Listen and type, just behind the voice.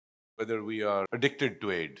whether we are addicted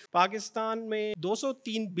to aid. Pakistan में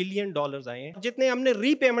 203 billion dollars आए हैं, जितने हमने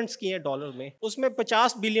रीपेमेंट्स किए हैं डॉलर में, उसमें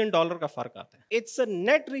 50 बिलियन डॉलर का फर्क आता है. It's a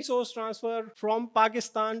net resource transfer from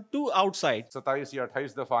Pakistan to outside. 27 या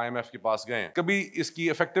 28 दफा IMF के पास गए हैं, कभी इसकी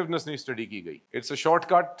इफेक्टिवनेस नहीं स्टडी की गई. इट्स अ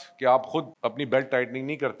शॉर्टकट कि आप खुद अपनी बेल्ट टाइटनिंग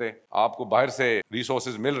नहीं करते, आपको बाहर से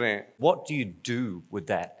रिसोर्सेज मिल रहे हैं. What do you do with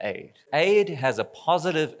that aid? Aid has a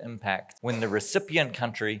positive impact when the recipient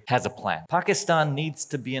country has a plan. Pakistan needs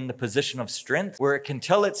to be in the position of strength where it can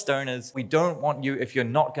tell its donors, we don't want you if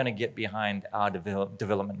you're not going to get behind our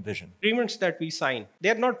development vision. Agreements that we sign,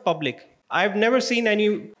 they're not public. I've never seen any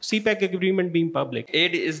CPEC agreement being public.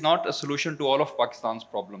 Aid is not a solution to all of Pakistan's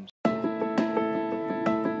problems.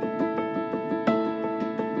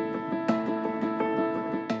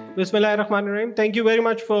 Bismillahirrahmanirrahim. Thank you very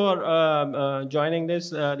much for joining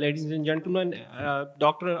this, ladies and gentlemen.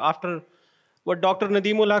 After what Dr.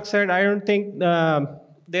 Nadeemul Haq said, I don't think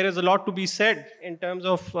there is a lot to be said in terms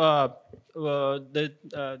of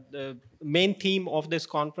the main theme of this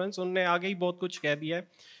conference. उन्होंने आगे ही बहुत कुछ कह दिया है.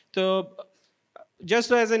 So,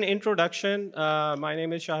 just as an introduction, my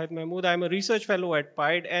name is Shahid Mahmood. I'm a research fellow at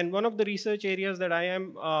PIDE, and one of the research areas that I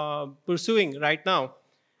am pursuing right now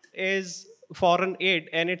is foreign aid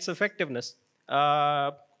and its effectiveness.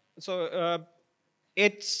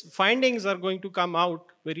 Its findings are going to come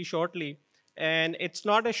out very shortly, and it's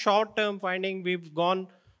not a short-term finding. We've gone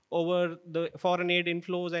over the foreign aid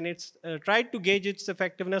inflows, and it's tried to gauge its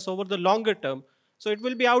effectiveness over the longer term. So it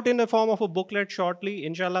will be out in the form of a booklet shortly,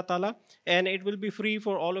 inshallah ta'ala, and it will be free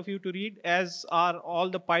for all of you to read, as are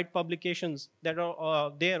all the PIDE publications that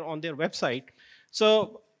are there on their website.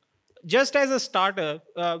 So just as a starter,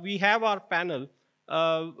 we have our panel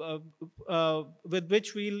with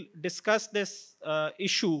which we'll discuss this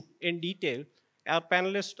issue in detail. Our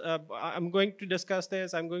panelists, I'm going to discuss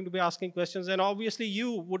this, I'm going to be asking questions, and obviously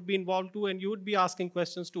you would be involved too, and you would be asking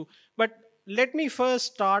questions too. But let me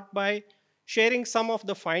first start by sharing some of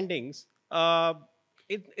the findings.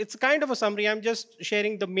 It's kind of a summary. I'm just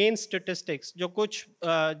sharing the main statistics, जो कुछ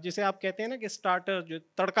जिसे आप कहते हैं ना कि starter जो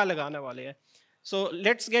तड़का लगाने वाले हैं. So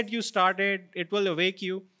let's get you started. It will awake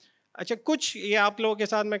you. अच्छा, कुछ ये आप लोगों के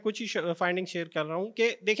साथ मैं कुछ ही फाइंडिंग शेयर कर रहा हूँ कि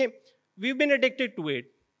देखें, we've been addicted to it.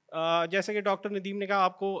 जैसे कि डॉक्टर नदीम ने कहा,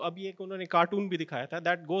 आपको अभी एक उन्होंने कार्टून भी दिखाया था,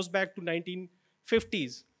 that goes back to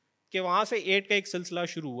 1950s, कि वहाँ से एड का एक सिलसिला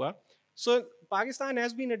शुरू हुआ. So Pakistan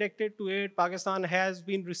has been addicted to aid. Pakistan has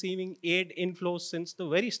been receiving aid inflows since the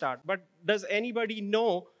very start. But does anybody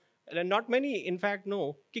know, not many in fact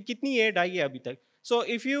know, कि कितनी aid आई है अभी तक? So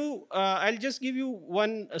if you, I'll just give you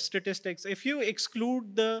one statistics. If you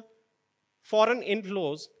exclude the foreign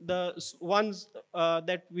inflows, the ones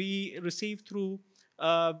that we receive through,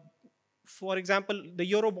 for example, the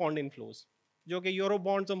Eurobond inflows, जो कि Euro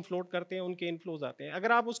bonds हम float करते हैं, उनके inflows आते हैं.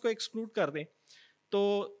 अगर आप उसको exclude कर दें, तो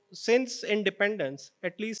since independence,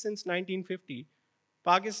 at least since 1950,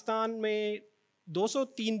 Pakistan में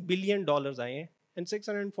 203 billion dollars आए हैं and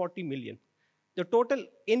 640 million. The total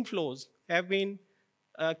inflows have been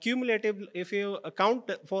cumulative. If you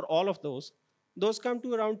account for all of those come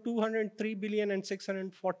to around 203 billion and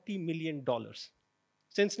 640 million dollars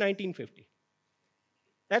since 1950.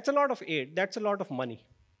 That's a lot of aid. That's a lot of money.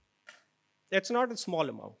 That's not a small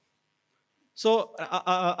amount. So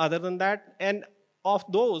other than that, and of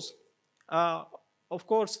those, of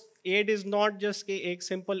course, aid is not just a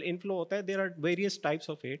simple inflow होता है. There are various types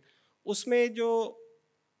of aid. उसमें जो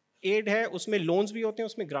aid है, उसमें loans भी होते हैं,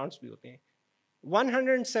 उसमें grants भी होते हैं.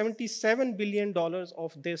 $177 billion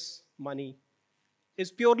of this money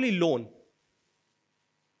is purely loan.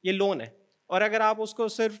 ये loan है. और अगर आप उसको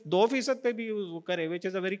सिर्फ 2% पे भी करें, which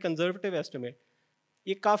is a very conservative estimate,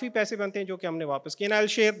 ये काफ़ी पैसे बनते हैं जो कि हमने वापस किए. And I'll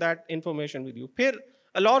share that information with you. फिर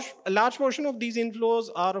a large portion of these inflows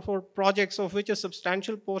are for projects of which a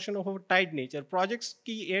substantial portion of a tied nature. Projects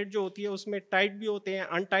की aid जो होती है उसमें tied भी होते हैं,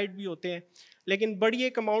 untied भी होते हैं. लेकिन बड़ी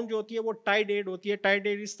एक अमाउंट जो होती है वो टाइड एड होती है. टाइड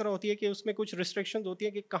एड इस तरह होती है कि उसमें कुछ रिस्ट्रिक्शंस होती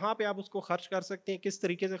है कि कहाँ पे आप उसको खर्च कर सकते हैं, किस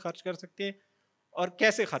तरीके से खर्च कर सकते हैं और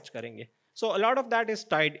कैसे खर्च करेंगे. सो a lot of that is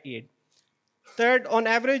tied add. Third, on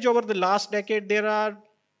average over the last decade there are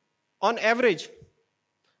on average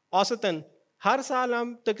औसतन हर साल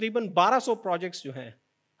हम तकरीबन 1200 प्रोजेक्ट्स जो हैं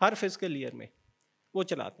हर फिजिकल ईयर में वो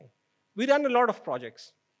चलाते हैं. We run a lot of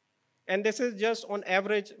projects. And this is just on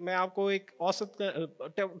average. मैं आपको एक औसत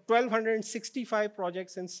 1265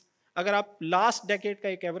 projects since, अगर आप last decade का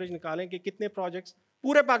एक average निकालें कि कितने projects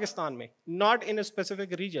पूरे पाकिस्तान में, not in a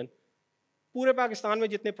specific region, पूरे पाकिस्तान में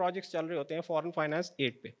जितने projects चल रहे होते हैं foreign finance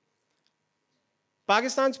aid पे.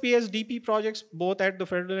 Pakistan's PSDP projects, both at the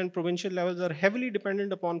federal and provincial levels, are heavily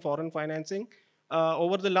dependent upon foreign financing.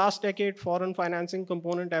 Over the last decade, foreign financing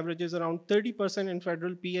component averages around 30% in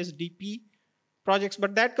federal PSDP projects,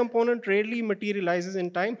 but that component rarely materializes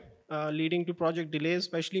in time, leading to project delays,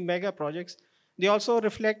 especially mega projects. They also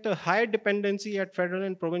reflect a high dependency at federal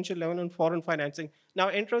and provincial level on foreign financing.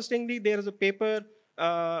 Now, interestingly, there is a paper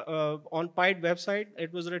on PIDE website.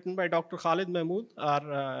 It was written by Dr. Khalid Mahmood,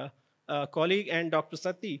 our colleague, and Dr.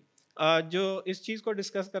 Sati, जो इस चीज़ को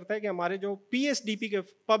discuss करता है कि हमारे जो PSDP के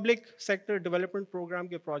public sector development programme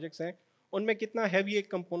के प्रोजेक्ट्स हैं उनमें कितना हैवी एक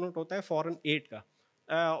कंपोनेंट होता है फॉरेन एड का,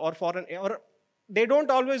 और दे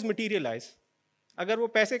डोंट ऑलवेज मटीरियलाइज. अगर वो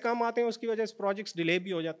पैसे कम आते हैं उसकी वजह से प्रोजेक्ट्स डिले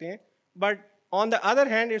भी हो जाते हैं. But on the other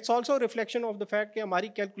hand it's also reflection of the fact कि हमारी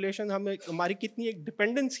कैलकुलेशन हमारी कितनी एक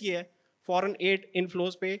डिपेंडेंसी है फॉरेन एड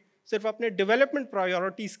इनफ्लोज पे सिर्फ अपने डेवलपमेंट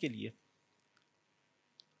प्रायोरिटीज़ के लिए.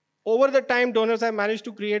 Over the time, donors have managed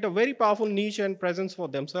to create a very powerful niche and presence for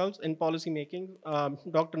themselves in policy making.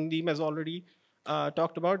 Dr. Nadeem has already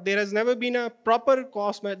talked about. There has never been a proper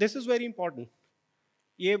cost. This is very important.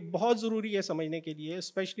 ये बहुत ज़रूरी है समझने के लिए,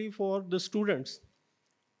 especially for the students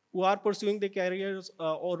who are pursuing their careers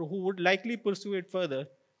or who would likely pursue it further.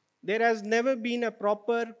 There has never been a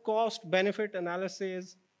proper cost-benefit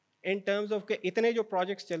analysis in terms of कि इतने जो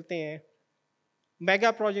projects चलते हैं, मेगा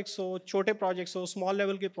प्रोजेक्ट्स हो, छोटे प्रोजेक्ट्स हो, small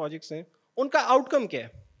level के projects हैं, उनका आउटकम क्या है?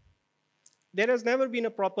 There has never been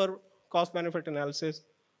a proper cost-benefit analysis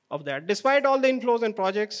of that. Despite all the inflows and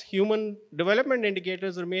projects, human development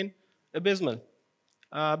indicators remain abysmal,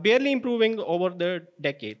 barely improving over the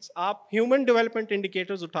decades. आप human development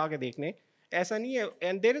indicators उठा के देखने, ऐसा नहीं है.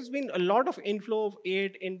 And there has been a lot of inflow of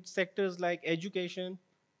aid in sectors like education,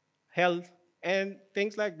 health, and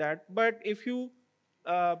things like that. But if you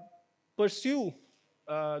pursue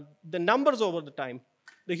the numbers over the time,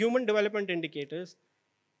 the human development indicators,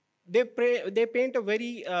 they paint a very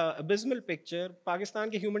abysmal picture. Pakistan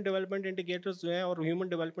के human development indicators जो हैं और human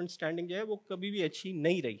development standing जो है वो कभी भी अच्छी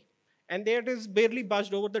नहीं रही. And that is barely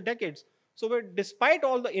budged over the decades. So despite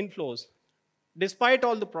all the inflows, despite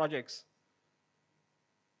all the projects,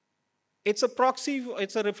 it's a proxy,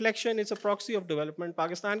 it's a reflection, it's a proxy of development.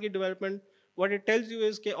 Pakistan की development, what it tells you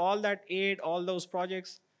is that all that aid, all those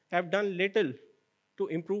projects have done little to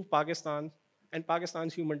improve Pakistan and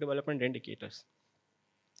Pakistan's human development indicators.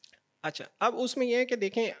 अच्छा, अब उसमें यह है कि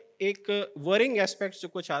देखें एक वर्रिंग aspects जो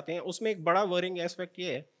कुछ आते हैं, उसमें एक बड़ा वर्रिंग एस्पेक्ट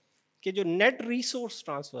ये है कि जो नेट रिसोर्स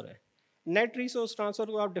ट्रांसफ़र है, नेट रिसोर्स ट्रांसफ़र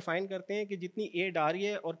को आप डिफाइन करते हैं कि जितनी एड आ रही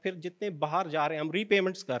है और फिर जितने बाहर जा रहे हैं, हम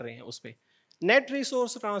रीपेमेंट्स कर रहे हैं उस पर. Net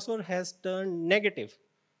resource transfer has turn negative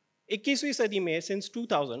 21वीं सदी में सिंस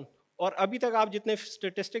 2000. और अभी तक आप जितने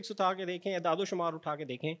स्टेटिस्टिक्स उठा के देखें, दादोशुमार उठा के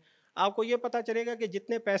देखें, आपको ये पता चलेगा कि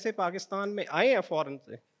जितने पैसे पाकिस्तान में आए हैं फॉरेन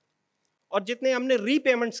से और जितने हमने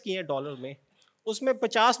रीपेमेंट्स किए हैं डॉलर में, उसमें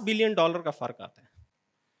 $50 बिलियन का फ़र्क आता है.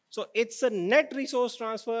 So it's a net resource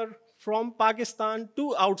transfer from Pakistan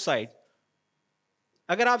to outside.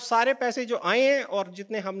 अगर आप सारे पैसे जो आए हैं और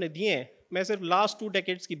जितने हमने दिए हैं, मैं सिर्फ लास्ट 2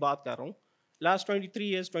 डेकेड्स की बात कर रहा हूँ, लास्ट 23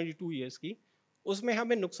 ईयर्स 22 ईयर्स की, उसमें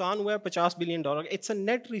हमें नुकसान हुआ है $50 billion. It's a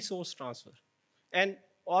net resource transfer. And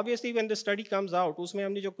obviously when the study comes out, उसमें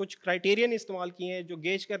हमने जो कुछ क्राइटेरियन इस्तेमाल किए हैं जो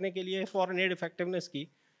गेज करने के लिए फॉरेन एड इफेक्टिवनेस की,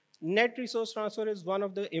 net resource transfer is one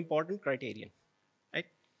of the important criterion,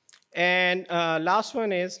 right. And last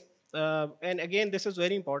one is, and again this is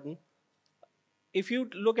very important, if you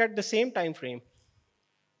look at the same time frame,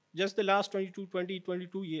 just the last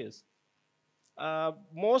 22 years,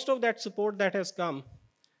 most of that support that has come,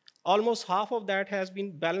 almost half of that has been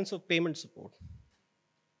balance of payment support.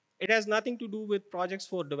 It has nothing to do with projects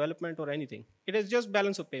for development or anything. It is just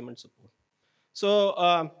balance of payment support. So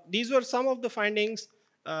these were some of the findings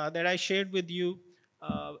that I shared with you.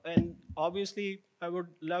 And obviously, I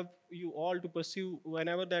would love you all to pursue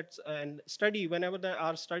whenever that's and study whenever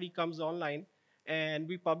our study comes online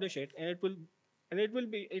and we publish it. And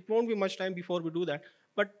it won't be much time before we do that.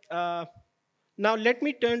 But now let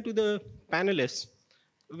me turn to the panelists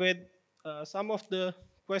with some of the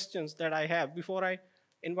questions that I have before I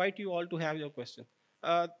invite you all to have your question.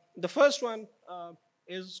 The first one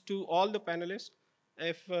is to all the panelists.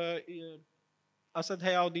 If Asad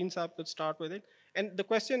Hayauddin Saab could start with it. And the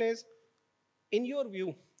question is, in your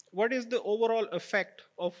view, what is the overall effect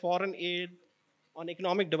of foreign aid on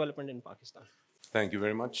economic development in Pakistan? Thank you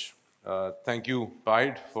very much. Thank you,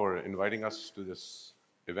 PIDE, for inviting us to this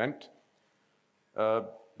event.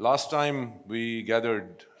 Last time we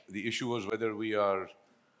gathered, the issue was whether we are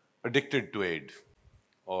addicted to aid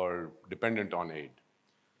or dependent on aid.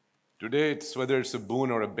 Today, it's whether it's a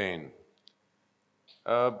boon or a bane.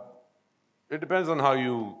 It depends on how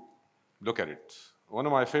you look at it. One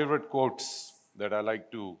of my favorite quotes that I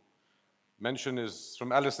like to mention is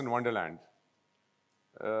from Alice in Wonderland.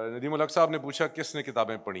 Nadeem الحق صاحب نے پوچھا کس نے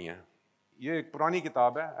کتابیں پڑھی ہیں. یہ ایک پرانی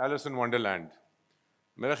کتاب ہے, ایلس ان ونڈرلینڈ.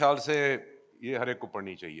 میرے خیال سے یہ ہر ایک کو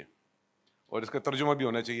پڑھنی چاہیے, اور اس کا ترجمہ بھی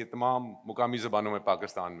ہونا چاہیے تمام مقامی زبانوں میں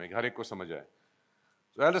پاکستان میں, کہ ہر ایک کو سمجھ آئے.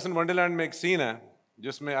 تو ایلس ان ونڈرلینڈ میں ایک سین ہے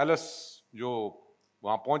جس میں ایلس جو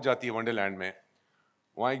وہاں پہنچ جاتی ہے ونڈرلینڈ میں,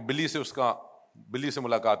 وہاں ایک بلی سے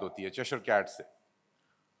ملاقات ہوتی ہے, چیشر کیٹ سے.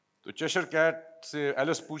 تو چیشر کیٹ سے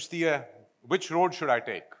ایلس پوچھتی ہے وچ روڈ شوڈ آئی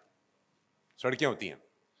ٹیک. سڑکیں ہوتی ہیں.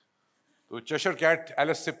 تو چیشر کیٹ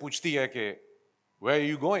ایلس سے پوچھتی ہے کہ ویئر آر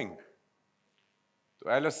یو گوئنگ. تو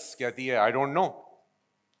ایلس کہتی ہے آئی ڈونٹ نو.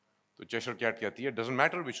 تو چیشر کیٹ کہتی ہے doesn't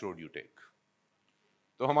matter which road you take.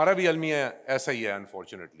 تو ہمارا بھی المیہ ایسا ہی ہے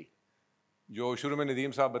انفارچونیٹلی. جو شروع میں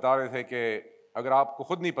ندیم صاحب بتا رہے تھے کہ اگر آپ کو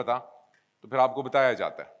خود نہیں پتا تو پھر آپ کو بتایا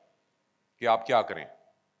جاتا ہے کہ آپ کیا کریں,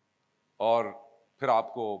 اور پھر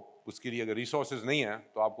آپ کو اس کے لیے اگر ریسورسز نہیں ہیں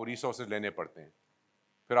تو آپ کو ریسورسز لینے پڑتے ہیں,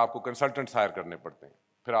 پھر آپ کو کنسلٹنٹس ہائر کرنے پڑتے ہیں,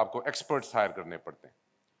 پھر آپ کو ایکسپرٹس ہائر کرنے پڑتے ہیں,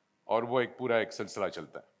 اور وہ ایک پورا ایک سلسلہ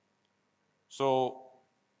چلتا ہے. سو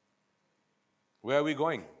where are we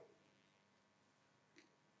going?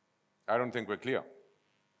 I don't think we clear.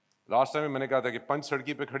 Last time میں نے کہا تھا کہ 5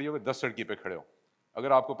 سڑکی پہ کھڑی ہو, 10 سڑکی پہ کھڑے ہو.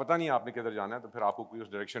 اگر آپ کو پتہ نہیں آپ نے کدھر جانا ہے تو پھر آپ کو کوئی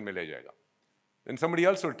اس ڈائریکشن میں لے جائے گا. Then somebody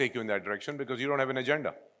else will take you in that direction because you don't have an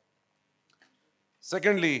agenda.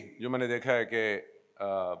 Secondly, جو میں نے دیکھا ہے کہ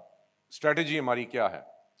اسٹریٹجی ہماری کیا ہے.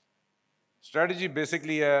 اسٹریٹجی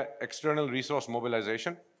بیسکلی ہے external resource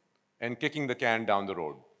mobilisation and cooking the can down the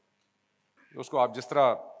road. اس کو آپ جس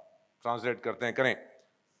طرح ٹرانسلیٹ کرتے ہیں کریں,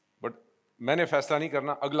 بٹ میں نے فیصلہ نہیں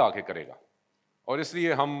کرنا, اگلا آ کے کرے گا. اور اس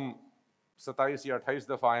لیے ہم 27 یا 28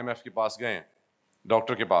 دفعہ IMF کے پاس گئے ہیں,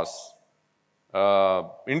 ڈاکٹر کے پاس.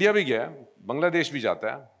 انڈیا بھی گیا ہے, بنگلہ دیش بھی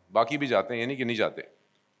جاتا ہے, باقی بھی جاتے ہیں, یعنی کہ نہیں جاتے,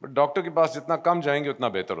 بٹ ڈاکٹر کے پاس جتنا کم جائیں گے اتنا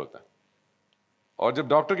بہتر ہوتا ہے. اور جب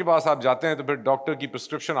ڈاکٹر کے پاس آپ جاتے ہیں تو پھر ڈاکٹر کی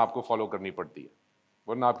پرسکرپشن آپ کو فالو کرنی پڑتی ہے,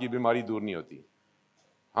 ورنہ آپ کی بیماری دور نہیں ہوتی.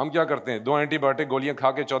 ہم کیا کرتے ہیں, 2 اینٹی بایوٹک گولیاں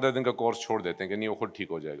کھا کے 14 دن کا کورس چھوڑ دیتے ہیں کہ نہیں وہ خود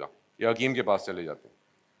ٹھیک ہو جائے گا, یا حکیم کے پاس چلے جاتے ہیں.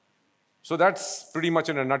 So that's pretty much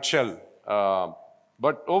in a nut shell.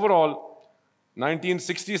 But over all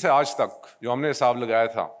 1960 سے آج تک جو ہم نے حساب لگایا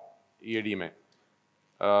تھا EAD میں,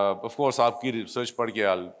 آف کورس آپ کی ریسرچ پڑھ کے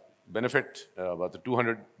آل benefit about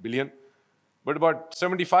 200 billion, but about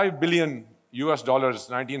 75 billion US dollars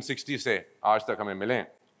 1960 سے آج تک ہمیں ملے ہیں.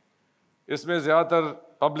 اس میں زیادہ تر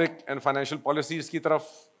پبلک اینڈ فائنینشیل پالیسیز کی طرف,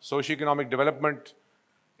 سوشی اکنامک ڈیولپمنٹ,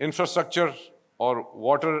 انفراسٹرکچر اور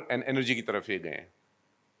واٹر اینڈ انرجی کی طرف ہی گئے ہیں.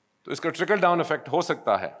 تو اس کا ٹرکل ڈاؤن افیکٹ ہو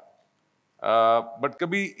سکتا ہے, بٹ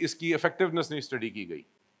کبھی اس کی افیکٹونیس نہیں اسٹڈی کی گئی.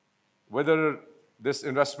 ویدر دس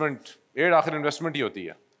انویسٹمنٹ, ایڈ آخر انویسٹمنٹ ہی ہوتی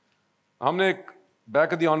ہے. ہم نے ایک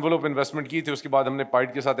بیک دی انویلوپ انویسٹمنٹ کی تھی, اس کے بعد ہم نے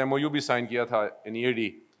PIDE کے ساتھ MOU بھی سائن کیا تھا ان EAD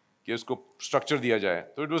کہ اس کو اسٹرکچر دیا جائے.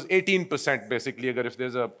 تو اٹ واز 18% بیسکلی. اگر if there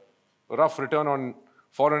is a rough return on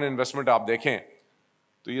foreign investment آپ دیکھیں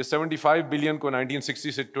تو یہ 75 بلین کو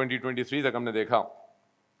 1960 سے 2023 تک ہم نے دیکھا,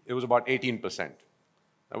 it was about 18%.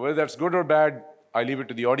 Now whether that's good or bad, I leave it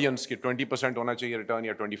to the audience کہ 20% ہونا چاہیے ریٹرن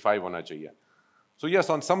یا 25 ہونا چاہیے. So yes,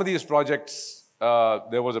 on some of these projects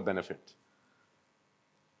there was a benefit.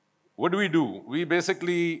 What do? We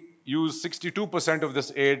basically use 62% of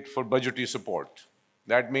this aid for budgetary support.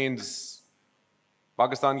 That means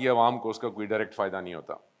Pakistan کی عوام کو اس کا کوئی ڈائریکٹ فائدہ نہیں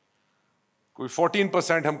ہوتا. کوئی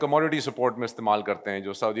 14% ہم کموڈٹی سپورٹ میں استعمال کرتے ہیں,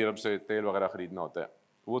 جو سعودی عرب سے تیل وغیرہ خریدنا ہوتا ہے,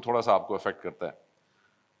 وہ تھوڑا سا آپ کو افیکٹ کرتا ہے.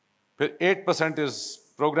 پھر 8% از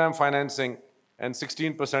programme financing and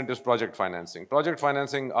 16% is project financing. Project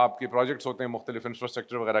financing آپ کے پروجیکٹس ہوتے ہیں مختلف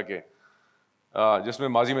انفراسٹرکچر وغیرہ کے, جس میں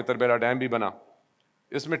ماضی میں تربیلا ڈیم بھی بنا.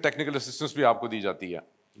 اس میں ٹیکنیکل اسسٹنس بھی آپ کو دی جاتی ہے,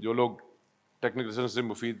 جو لوگ ٹیکنیکل اسسٹنس سے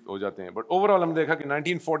مفید ہو جاتے ہیں. بٹ اوور آل ہم نے دیکھا کہ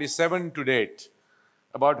 1947 ٹو ڈیٹ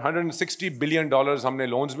about $160 بلین ہم نے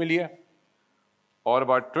لونز میں لیے, اور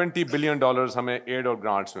about $20 بلین ہمیں ایڈ اور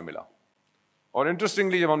گرانٹس میں ملا. اور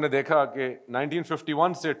انٹرسٹنگلی جب ہم نے دیکھا کہ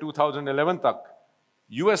 1951 سے 2011 تک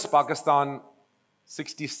US پاکستان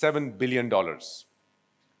 $67 بلین,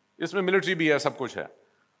 اس میں ملٹری بھی ہے, سب کچھ ہے.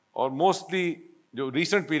 اور موسٹلی جو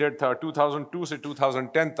ریسنٹ پیریڈ تھا 2002 سے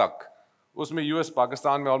 2010 تک, اس میں US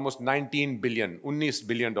پاکستان میں آلموسٹ 19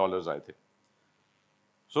 بلین آئے تھے.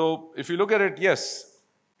 So if you look at it, yes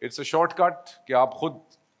it's a short cut کہ آپ خود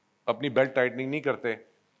اپنی بیلٹ ٹائٹننگ نہیں کرتے,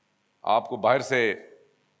 آپ کو باہر سے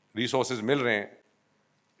ریسورسز مل رہے ہیں.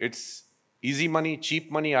 It's easy money,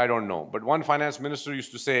 cheap money, I don't know, but one finance minister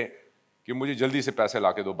used to سے کہ مجھے جلدی سے پیسے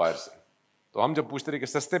لا کے دو باہر سے. تو ہم جب پوچھتے رہے کہ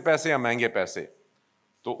سستے پیسے یا مہنگے پیسے,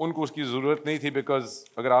 تو ان کو اس کی ضرورت نہیں تھی, بیکاز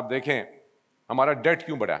اگر آپ دیکھیں ہمارا ڈیٹ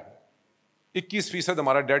کیوں بڑھا ہے. 21%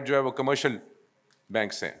 ہمارا ڈیٹ جو ہے وہ کمرشل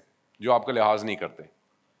بینک سے ہیں, جو آپ کا لحاظ نہیں کرتے.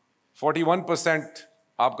 41%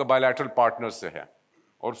 آپ کا بائیلیٹرل پارٹنر سے ہے,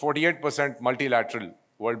 اور 48% ملٹی لیٹرل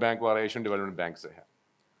वर्ल्ड बैंक और एशियन डेवलपमेंट बैंक से है।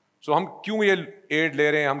 सो हम क्यों ये एड ले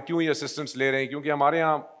रहे हैं, हम क्यों ये असिस्टेंस ले रहे हैं? क्योंकि हमारे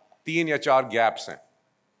यहाँ 3 या 4 गैप्स हैं।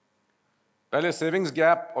 पहले सेविंग्स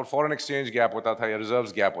गैप और फॉरेन एक्सचेंज गैप होता था या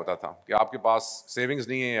रिजर्व्स गैप होता था कि आपके पास सेविंग्स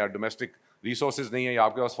नहीं है या डोमेस्टिक रिसोर्सेज नहीं है या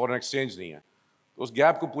आपके पास फॉरेन एक्सचेंज नहीं है, तो उस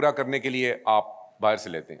गैप को पूरा करने के लिए आप बाहर से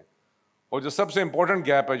लेते हैं। और जो सबसे इंपॉर्टेंट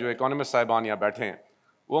गैप है, जो इकोनॉमिस्ट साहिबान यहाँ बैठे हैं,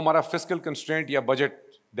 वो हमारा फिस्कल कंस्ट्रेंट या बजट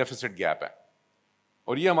डेफिसिट गैप है,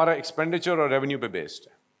 और ये हमारा एक्सपेंडिचर और रेवेन्यू पे बेस्ड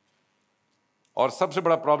है। और सबसे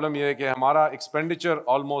बड़ा प्रॉब्लम ये है कि हमारा एक्सपेंडिचर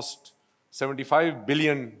ऑलमोस्ट $75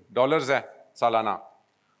 बिलियन है सालाना,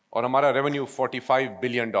 और हमारा रेवेन्यू $45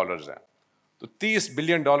 बिलियन है। तो $30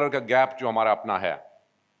 बिलियन का गैप जो हमारा अपना है,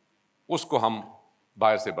 उसको हम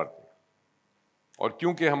बाहर से भरते हैं। और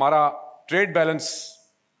क्योंकि हमारा ट्रेड बैलेंस,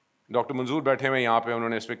 डॉक्टर मंजूर बैठे हुए यहाँ पे,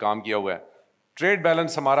 उन्होंने इस पर काम किया हुआ है, ट्रेड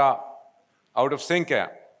बैलेंस हमारा आउट ऑफ सिंक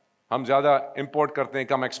है। हम ज़्यादा इंपोर्ट करते हैं,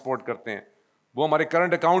 कम एक्सपोर्ट करते हैं। वो हमारे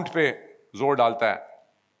करंट अकाउंट पे जोर डालता है,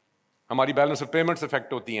 हमारी बैलेंस ऑफ पेमेंट्स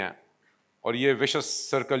इफेक्ट होती हैं, और ये विशस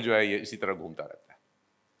सर्कल जो है ये इसी तरह घूमता रहता है।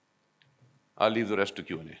 I'll leave the rest to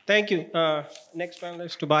Q&A. Thank you. Next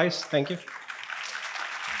panelist, Tobias. Thank you.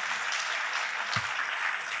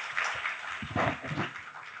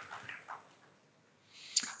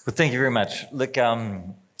 Well, thank you very much. Look, I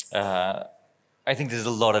think there's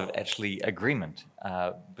a lot of actually agreement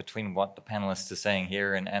between what the panelists are saying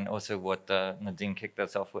here and also what Nadine kicked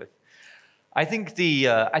us off with. I think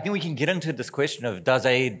we can get into this question of, does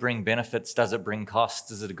aid bring benefits? Does it bring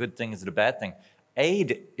costs? Is it a good thing? Is it a bad thing?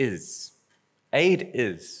 Aid is. Aid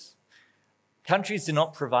is. Countries do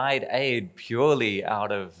not provide aid purely out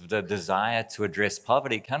of the desire to address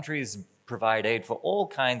poverty. Countries provide aid for all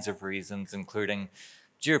kinds of reasons, including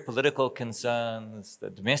geopolitical concerns, the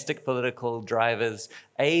domestic political drivers.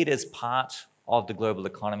 Aid is part of the global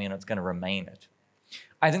economy, and it's going to remain it.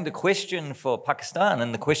 I think the question for Pakistan,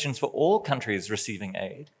 and the questions for all countries receiving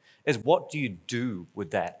aid, is what do you do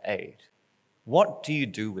with that aid? What do you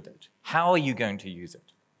do with it? How are you going to use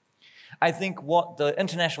it? I think what the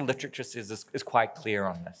international literature says is quite clear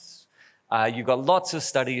on this. You've got lots of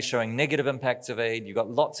studies showing negative impacts of aid. You've got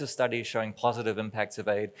lots of studies showing positive impacts of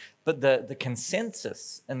aid. But the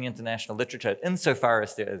consensus in the international literature, insofar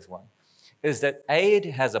as there is one, is that aid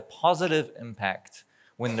has a positive impact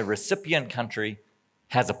when the recipient country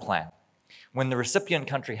has a plan, when the recipient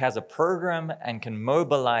country has a program and can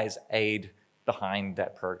mobilize aid behind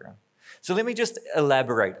that program. So let me just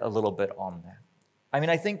elaborate a little bit on that. I mean,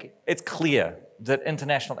 I think it's clear that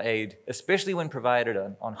international aid, especially when provided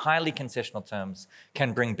on highly concessional terms,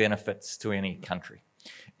 can bring benefits to any country.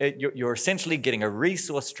 You're essentially getting a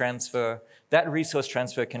resource transfer. That resource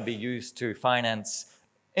transfer can be used to finance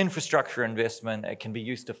infrastructure investment. It can be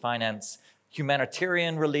used to finance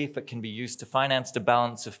humanitarian relief. It can be used to finance the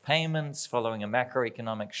balance of payments following a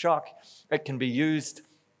macroeconomic shock. It can be used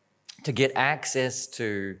to get access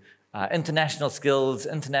to international skills,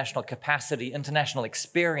 international capacity, international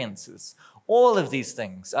experiences. All of these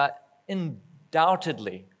things are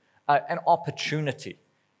undoubtedly an opportunity,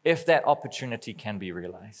 if that opportunity can be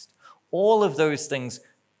realized. All of those things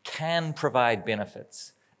can provide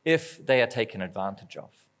benefits if they are taken advantage of.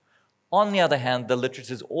 On the other hand, the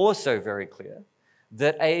literature is also very clear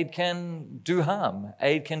that aid can do harm,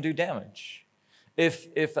 aid can do damage.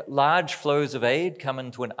 If large flows of aid come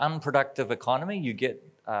into an unproductive economy, you get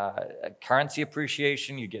currency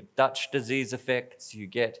appreciation, you get Dutch disease effects, you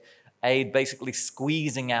get aid basically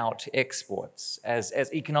squeezing out exports as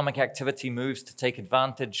economic activity moves to take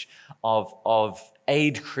advantage of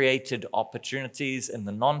aid-created opportunities in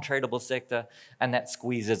the non-tradable sector, and that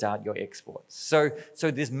squeezes out your exports. So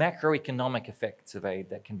there's macroeconomic effects of aid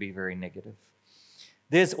that can be very negative.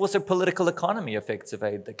 There's also political economy effects of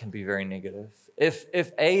aid that can be very negative.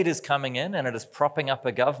 If aid is coming in and it is propping up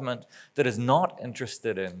a government that is not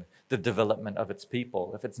interested in the development of its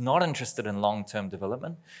people, if it's not interested in long-term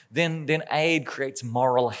development, then aid creates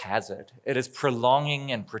moral hazard. It is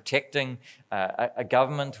prolonging and protecting a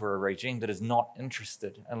government or a regime that is not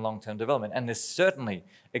interested in long-term development. And there's certainly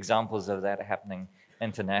examples of that happening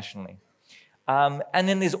internationally. And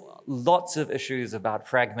then there's lots of issues about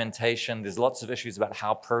fragmentation. There's lots of issues about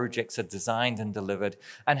how projects are designed and delivered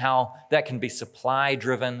and how that can be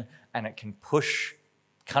supply-driven and it can push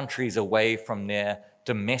countries away from their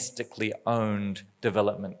domestically owned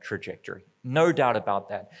development trajectory. No doubt about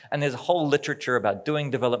that. And there's a whole literature about doing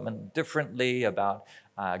development differently, about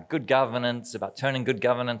good governance, about turning good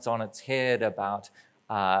governance on its head, about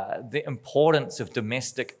the importance of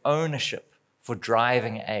domestic ownership for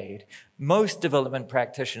driving aid. Most development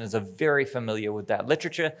practitioners are very familiar with that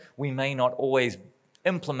literature. We may not always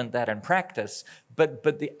implement that in practice. But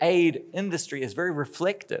the aid industry is very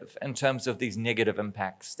reflective in terms of these negative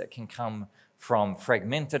impacts that can come from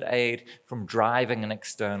fragmented aid, from driving an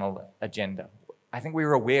external agenda. I think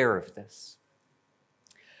we're aware of this.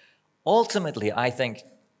 Ultimately, I think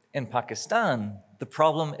in Pakistan, the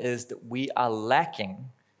problem is that we are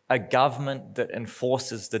lacking a government that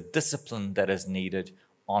enforces the discipline that is needed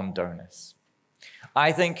on donors.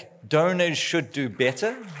 I think donors should do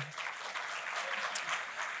better.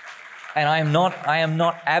 And I am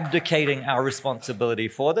not abdicating our responsibility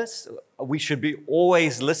for this. We should be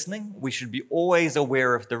always listening. We should be always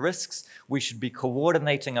aware of the risks. We should be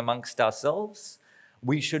coordinating amongst ourselves.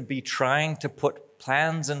 We should be trying to put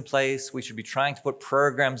plans in place. We should be trying to put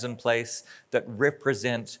programs in place that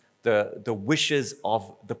represent the wishes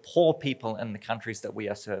of the poor people in the countries that we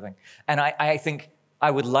are serving. And I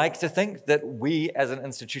would like to think that we as an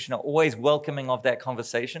institution are always welcoming of that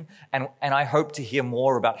conversation, and I hope to hear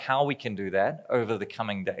more about how we can do that over the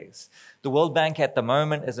coming days. The World Bank at the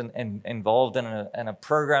moment is involved in a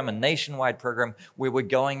program, a nationwide program, where we're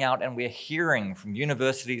going out and we're hearing from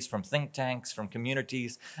universities, from think tanks, from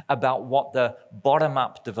communities about what the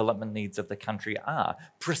bottom-up development needs of the country are,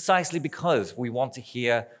 precisely because we want to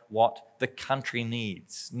hear what the country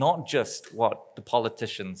needs, not just what the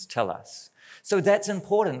politicians tell us. So that's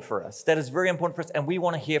important for us. That is very important for us. And we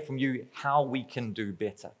want to hear from you how we can do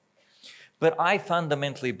better. But I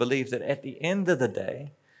fundamentally believe that at the end of the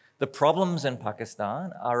day, the problems in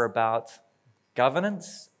Pakistan are about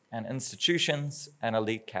governance and institutions and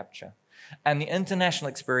elite capture. And the international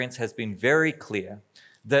experience has been very clear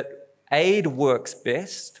that aid works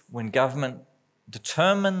best when government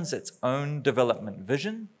determines its own development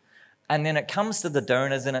vision, and then it comes to the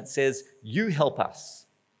donors and it says, you help us.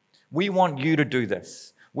 We want you to do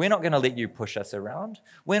this. We're not going to let you push us around.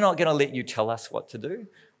 We're not going to let you tell us what to do.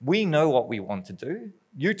 We know what we want to do.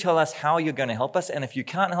 You tell us how you're going to help us, and if you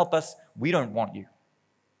can't help us, we don't want you.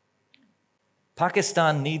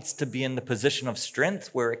 Pakistan needs to be in the position of strength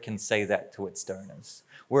where it can say that to its donors,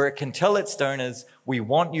 where it can tell its donors, we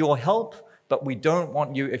want your help, but we don't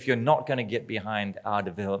want you if you're not going to get behind our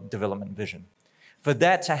development vision. For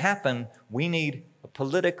that to happen, we need a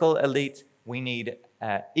political elite, we need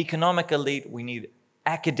economic elite, we need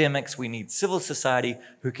academics, we need civil society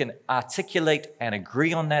who can articulate and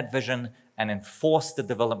agree on that vision and enforce the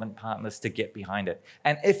development partners to get behind it.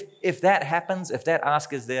 And if that happens, if that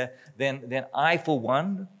ask is there, then I, for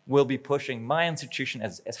one, will be pushing my institution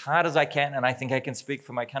as hard as I can, and I think I can speak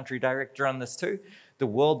for my country director on this too. The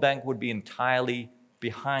World Bank would be entirely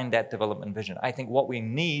behind that development vision. I think what we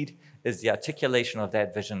need is the articulation of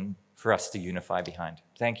that vision for us to unify behind.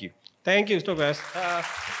 Thank you. Thank you, Tobias.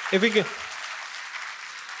 If we can...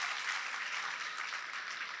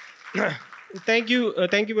 Thank you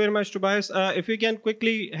very much, Tobias. If we can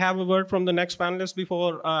quickly have a word from the next panelist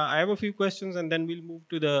before I have a few questions, and then we'll move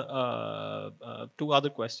to the two other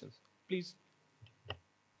questions. Please.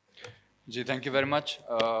 Ji, thank you very much.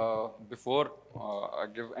 Before I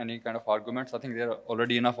give any kind of arguments, I think there are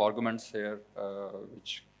already enough arguments here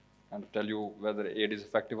which kind of tell you whether aid is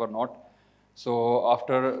effective or not. So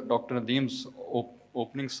after Dr. Nadeem's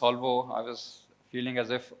opening salvo, I was feeling as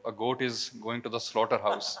if a goat is going to the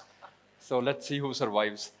slaughterhouse. So let's see who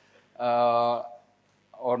survives.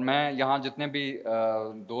 और मैं यहाँ जितने भी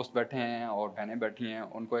दोस्त बैठे हैं और बहनें बैठी हैं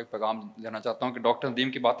उनको एक पैगाम देना चाहता हूँ कि डॉक्टर नदीम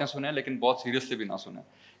की बातें सुने लेकिन बहुत सीरियसली भी ना सुने.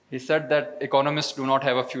 He said that economists do not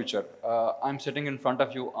have a future. I'm sitting in front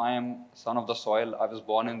of you. I am son of the soil. I was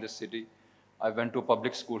born in this city. I went to a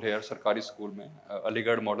public school here, सरकारी school में,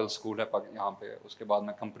 Aligarh model school है यहाँ पे. उसके बाद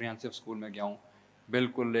मैं comprehensive school में गया हूँ,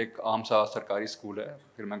 बिल्कुल एक आम सा सरकारी स्कूल है.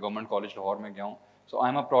 फिर मैं गवर्नमेंट कॉलेज लाहौर में गया हूँ. So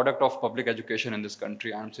I'm a product of public education in this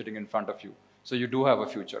country. I'm sitting in front of you. So you do have a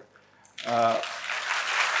future.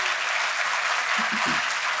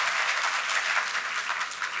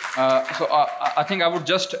 So I think I would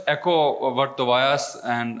just echo what Tobias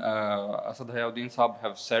and Asad Bahauddin Saab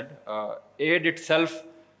have said. Aid itself,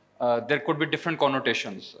 there could be different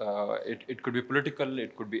connotations. It could be political,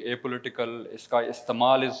 it could be apolitical. Iska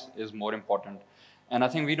istemal is more important. And I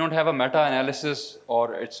think we don't have a meta-analysis,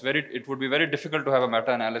 or it would be very difficult to have a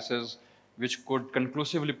meta-analysis which could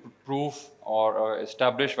conclusively prove or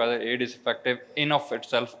establish whether aid is effective in of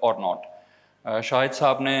itself or not. Shahid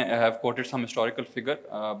Saab ne have quoted some historical figure,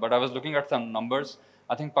 but I was looking at some numbers.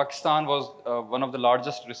 I think Pakistan was one of the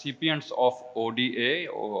largest recipients of ODA,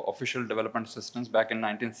 or Official Development Assistance, back in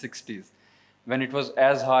 1960s, when it was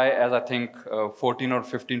as high as, I think, 14 or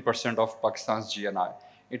 15% of Pakistan's GNI.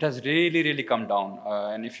 It has really, really come down.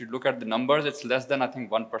 And if you look at the numbers, it's less than, I think,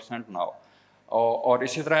 1% now. और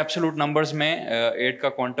इसी तरह absolute numbers में add का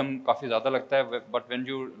quantum काफ़ी ज़्यादा लगता है, but when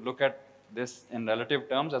you look at this in relative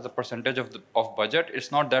terms as a percentage of budget,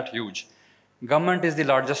 it's not that huge. Government is the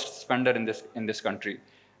largest spender in this country.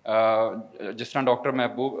 जिस तरह डॉक्टर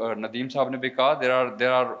महबूब नदीम साहब ने भी कहा,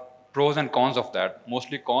 there are pros and cons of that.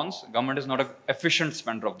 Mostly cons. Government is not an efficient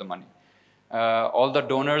spender of the money. All the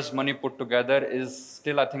donors' money put together is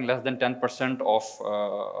still, I think, less than 10%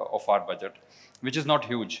 of our budget, which is not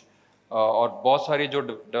huge. और बहुत सारी जो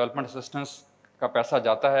development assistance का पैसा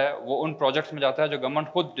जाता है वो उन प्रोजेक्ट्स में जाता है जो गवर्नमेंट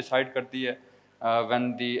खुद डिसाइड करती है when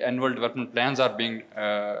the annual development plans are being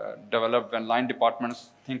developed, when line departments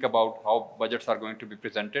think about how budgets are going to be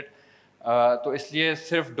presented. तो इसलिए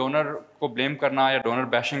सिर्फ डोनर को ब्लेम करना या donor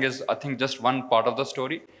bashing is I think just one part of the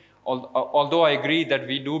story. Although I agree that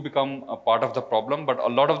we do become a part of the problem, but a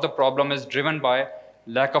lot of the problem is driven by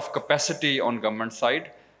lack of capacity on government side.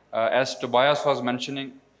 As Tobias was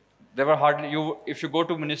mentioning, there were hardly, if you go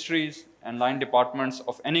to ministries and line departments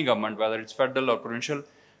of any government, whether it's federal or provincial,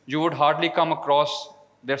 you would hardly come across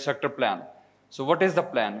their sector plan. So what is the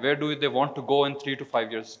plan? Where do they want to go in 3 to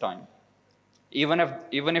 5 years' time? Even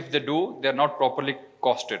if they do, they're not properly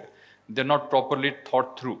costed. They're not properly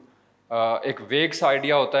thought through. एक वेग सा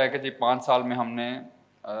idea होता है कि जी 5 साल में हमने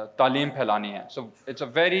तालीम फैलानी है. So it's a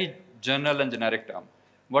very general and generic term.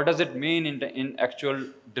 What does it mean in actual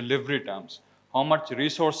delivery terms? How much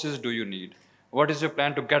resources do you need? What is your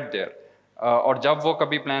plan to get there? और जब वो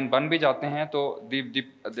कभी प्लान बन भी जाते हैं तो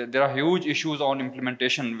there are huge issues on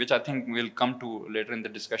implementation, which I think we'll come to later in the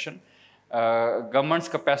discussion. Government's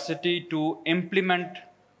capacity to implement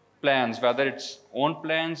plans, whether it's own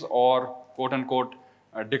plans or quote unquote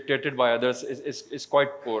dictated by others, is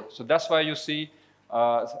quite poor. So that's why you see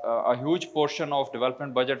a huge portion of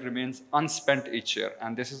development budget remains unspent each year,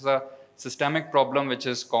 and this is a systemic problem which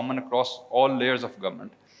is common across all layers of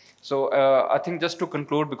government. So I think just to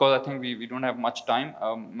conclude, because I think we don't have much time,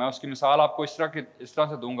 मैं उसकी मिसाल आपको इस तरह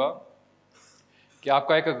से दूंगा कि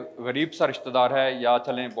आपका एक गरीब सा रिश्तेदार है, या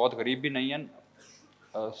चलें बहुत गरीब भी नहीं है,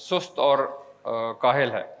 सुस्त और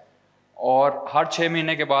काहिल है, और हर 6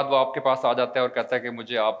 महीने के बाद वो आपके पास आ जाता है और कहता है कि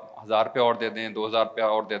मुझे आप 1000 रुपये और दे दें, 2000 रुपये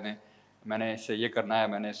और दे दें, मैंने इससे ये करना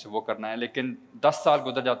है, मैंने इससे वो करना है. लेकिन 10 साल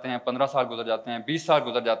गुजर जाते हैं, 15 साल गुजर जाते हैं, 20 साल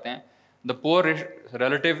गुजर जाते हैं. The poor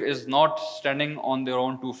relative is not standing on their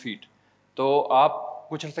own 2 feet. तो आप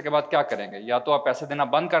कुछ अर्से के बाद क्या करेंगे? या तो आप पैसे देना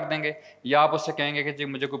बंद कर देंगे, या आप उससे कहेंगे कि जी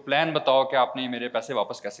मुझे कोई प्लान बताओ कि आपने मेरे पैसे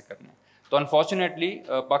वापस कैसे करने हैं. तो unfortunately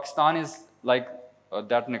Pakistan is like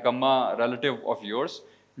that निकम्मा रिलेटिव ऑफ योर्स,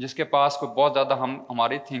 जिसके पास कोई बहुत ज़्यादा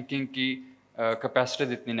हमारी थिंकिंग की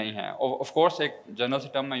कैपेसिटी इतनी नहीं है. ऑफ कोर्स एक जनरल से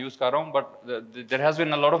टर्म मैं यूज़ कर रहा हूँ, but there has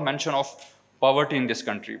been a lot of mention of poverty in this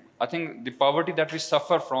country. I think the poverty that we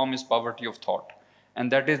suffer from is poverty of thought,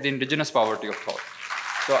 and that is the indigenous poverty of thought.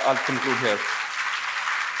 So I'll conclude here.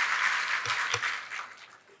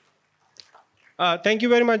 Thank you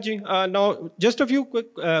very much, Ji. Now, just a few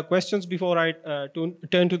quick questions before I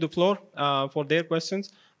turn to the floor for their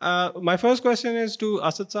questions. My first question is to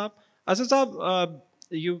Asad Saab. Asad Saab,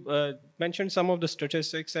 you mentioned some of the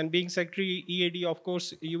statistics, and being Secretary EAD, of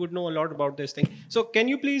course, you would know a lot about this thing. So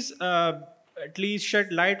can you please at least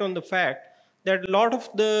shed light on the fact that a lot of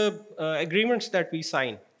the agreements that we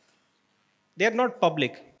sign, they are not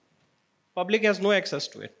public. Public has no access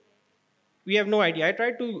to it. We have no idea.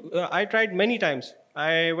 I tried many times.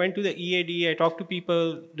 I went to the EAD, I talked to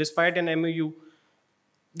people, despite an MOU.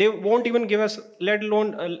 They won't even give us, let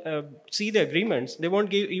alone see the agreements. They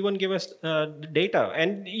won't even give us data.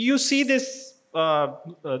 And you see this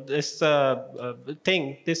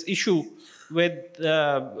this issue with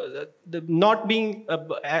the not being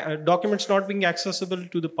documents not being accessible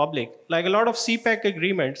to the public. Like a lot of CPEC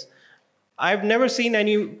agreements, I've never seen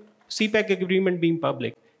any CPEC agreement being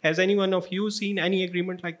public. Has anyone of you seen any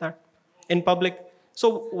agreement like that in public?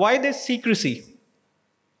 So why this secrecy?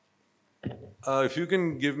 If you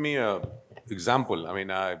can give me an example, I mean,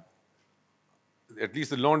 at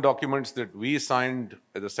least the loan documents that we signed,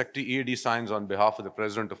 the Secretary EAD signs on behalf of the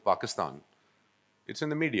President of Pakistan, it's in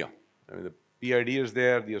the media. I mean, the PID is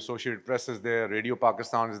there, the Associated Press is there, Radio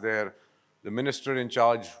Pakistan is there. The minister in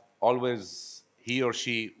charge, always he or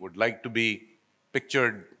she would like to be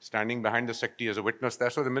pictured standing behind the Secretary as a witness.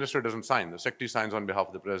 That's why the minister doesn't sign. The Secretary signs on behalf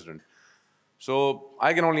of the President. So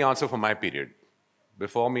I can only answer for my period.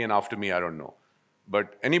 Before me and after me, I don't know.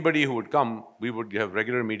 But anybody who would come, we would have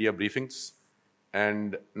regular media briefings.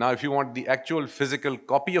 And now if you want the actual physical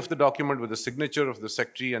copy of the document with the signature of the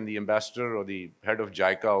Secretary and the Ambassador or the head of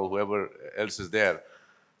JICA or whoever else is there,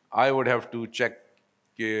 I would have to check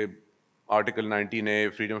कि Article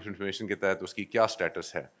 19A, Freedom of Information के तहत उसकी क्या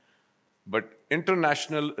status है. But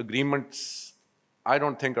international agreements I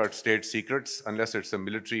don't think are state secrets unless it's a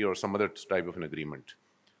military or some other type of an agreement.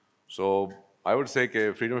 So I would say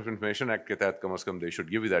that Freedom of Information Act ke tahat kam se kam they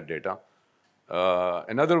should give you that data.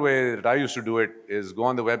 Another way that I used to do it is go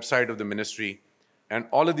on the website of the ministry and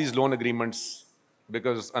all of these loan agreements,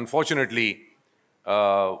 because unfortunately,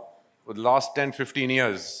 for the last 10, 15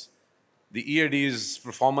 years, the EAD's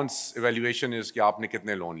performance evaluation is कि आपने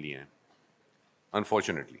कितने loan लिए हैं,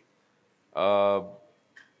 unfortunately.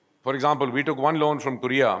 For example, we took one loan from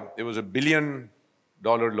Korea. It was $1 billion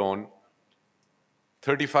loan,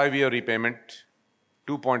 35-year repayment,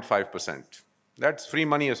 2.5%. That's free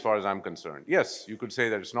money as far as I'm concerned. Yes, you could say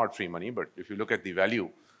that it's not free money, but if you look at the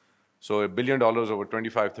value, so $1 billion over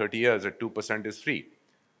 25, 30 years at 2% is free.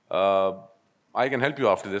 I can help you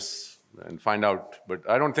after this and find out, but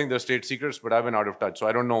I don't think they're state secrets, but I've been out of touch, so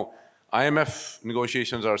I don't know. IMF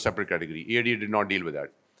negotiations are a separate category. EAD did not deal with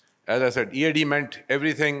that. As I said, EAD meant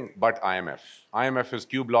everything but IMF. IMF is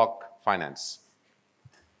Q block finance.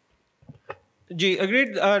 Ji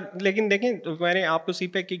agreed. लेकिन देखें मैंने आपको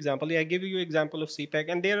CPEC की example दिया. I give you example of CPEC,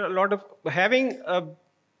 and there are a lot of having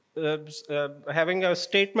a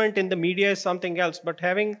statement in the media is something else, but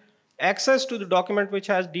having access to the document which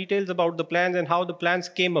has details about the plans and how the plans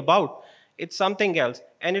came about, it's something else,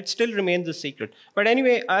 and it still remains a secret. But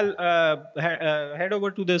anyway, I'll head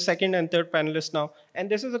over to the second and third panelists now, and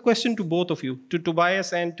this is a question to both of you, to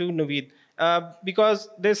Tobias and to Naveed, because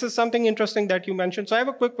this is something interesting that you mentioned. So I have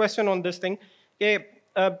a quick question on this thing. Okay,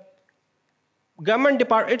 government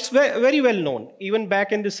department, it's very well known. Even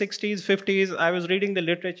back in the 60s, 50s, I was reading the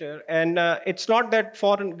literature, and it's not that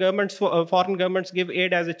foreign governments give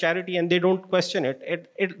aid as a charity and they don't question it.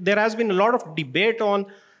 There has been a lot of debate on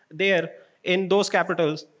there in those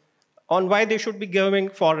capitals on why they should be giving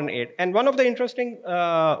foreign aid. And one of the interesting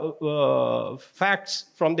facts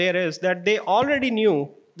from there is that they already knew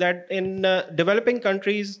that in developing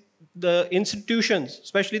countries, the institutions,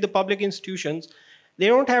 especially the public institutions, they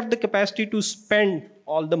don't have the capacity to spend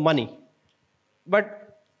all the money.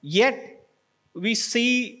 But yet, we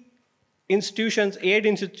see institutions, aid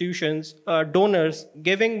institutions, donors,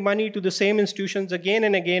 giving money to the same institutions again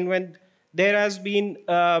and again when there has been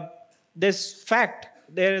this fact.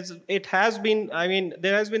 There has been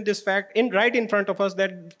this fact right in front of us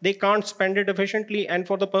that they can't spend it efficiently and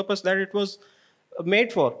for the purpose that it was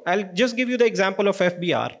made for. I'll just give you the example of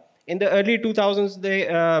FBR. In the early 2000s,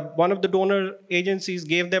 one of the donor agencies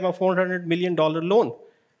gave them a $400 million loan,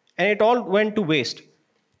 and it all went to waste.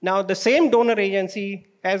 Now, the same donor agency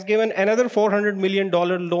has given another $400 million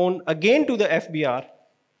loan again to the FBR.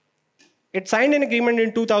 It signed an agreement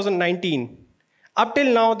in 2019. Up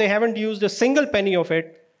till now, they haven't used a single penny of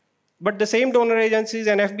it, but the same donor agencies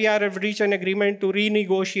and FBR have reached an agreement to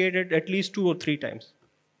renegotiate it at least 2 or 3 times.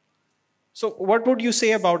 So what would you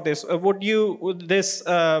say about this?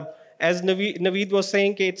 As Naveed was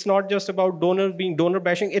saying, it's not just about donors being donor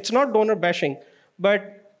bashing. It's not donor bashing,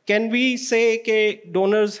 but can we say that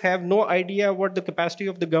donors have no idea what the capacity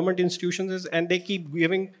of the government institutions is and they keep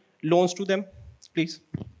giving loans to them? Please.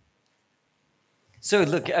 So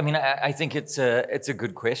look, I mean, I think it's a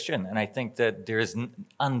good question, and I think that there is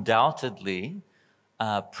undoubtedly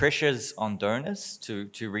pressures on donors to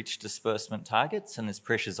reach disbursement targets, and there's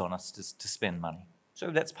pressures on us to spend money. So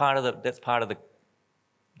that's part of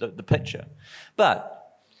the picture. But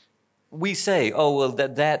we say, oh well,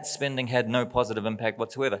 that spending had no positive impact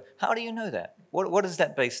whatsoever. How do you know that? What is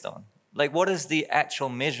that based on? Like, what is the actual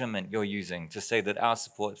measurement you're using to say that our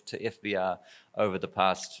support to FBR over the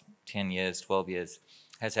past 10 years, 12 years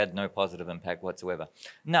has had no positive impact whatsoever?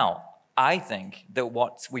 Now, I think that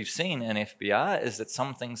what we've seen in FBR is that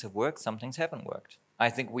some things have worked, some things haven't worked. I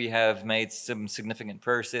think we have made some significant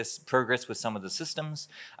progress with some of the systems.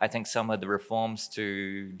 I think some of the reforms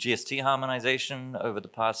to GST harmonization over the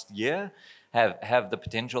past year have the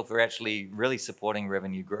potential for actually really supporting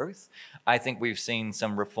revenue growth. I think we've seen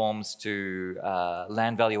some reforms to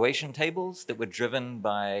land valuation tables that were driven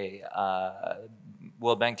by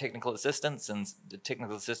World Bank technical assistance and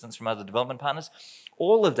technical assistance from other development partners.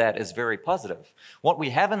 All of that is very positive. What we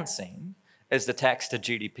haven't seen is the tax to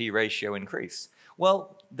GDP ratio increase.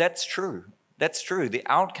 Well, that's true. That's true. The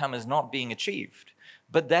outcome is not being achieved.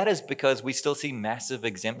 But that is because we still see massive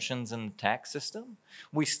exemptions in the tax system.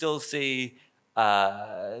 We still see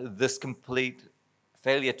this complete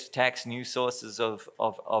failure to tax new sources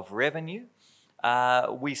of revenue.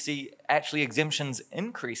 We see actually exemptions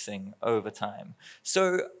increasing over time.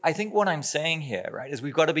 So I think what I'm saying here, right, is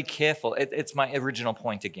we've got to be careful. It's my original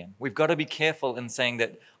point again. We've got to be careful in saying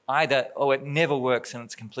that either, oh, it never works and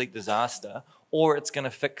it's a complete disaster, or it's going to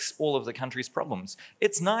fix all of the country's problems.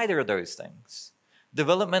 It's neither of those things.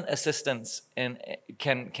 Development assistance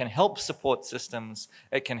can help support systems,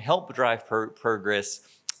 it can help drive progress,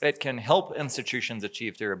 it can help institutions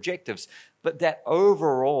achieve their objectives, but that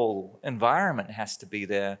overall environment has to be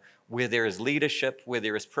there where there is leadership, where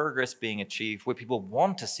there is progress being achieved, where people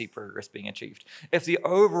want to see progress being achieved. If the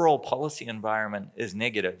overall policy environment is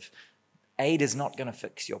negative, aid is not going to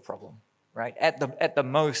fix your problem, right? At the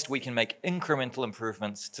most, we can make incremental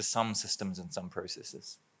improvements to some systems and some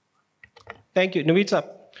processes. Thank you. Naveed sir.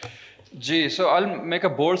 Gee, so I'll make a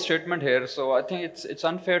bold statement here. So I think it's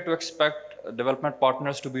unfair to expect development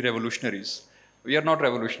partners to be revolutionaries. We are not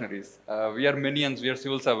revolutionaries. We are minions, we are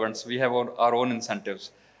civil servants, we have our own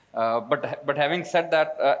incentives. But having said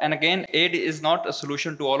that, and again, aid is not a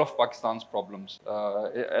solution to all of Pakistan's problems.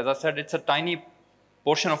 As I said, it's a tiny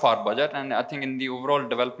portion of our budget, and I think in the overall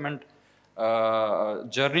development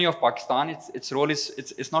journey of Pakistan, its role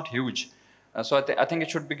is not huge. So I think it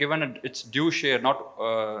should be given its due share,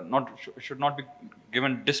 should not be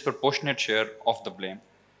given disproportionate share of the blame.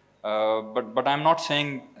 But I'm not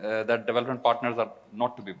saying that development partners are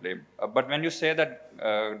not to be blamed. But when you say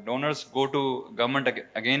that donors go to government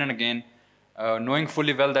again and again, knowing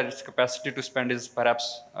fully well that its capacity to spend is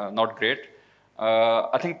perhaps not great,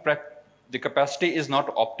 I think the capacity is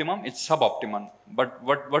not optimum, it's suboptimum. But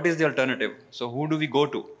what is the alternative? So who do we go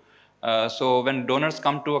to? So when donors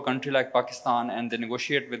come to a country like Pakistan and they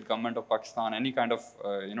negotiate with government of Pakistan any kind of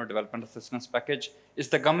development assistance package, it's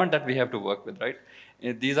the government that we have to work with, right?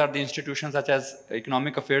 These are the institutions such as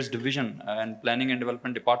Economic Affairs Division and Planning and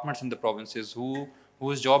Development Departments in the provinces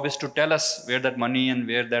whose job is to tell us where that money and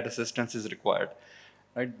where that assistance is required.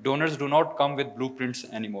 Right? Donors do not come with blueprints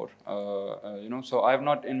anymore. So I have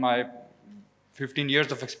not, in my 15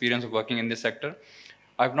 years of experience of working in this sector,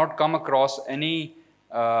 I've not come across any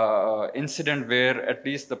incident where at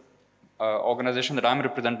least the organization that I'm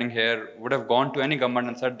representing here would have gone to any government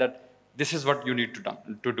and said that this is what you need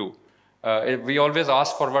to do. We always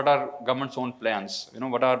ask for what are government's own plans,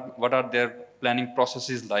 what are their planning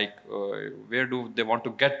processes like, where do they want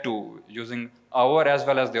to get to using our as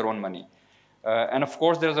well as their own money. And of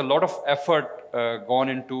course, there's a lot of effort gone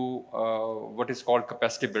into what is called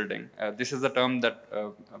capacity building. This is a term that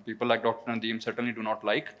people like Dr. Nadeem certainly do not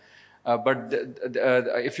like. But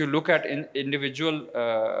if you look at individual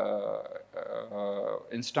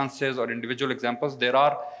instances or individual examples, there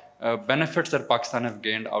are benefits that Pakistan have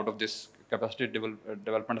gained out of this capacity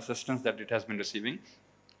development assistance that it has been receiving.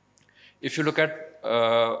 If you look at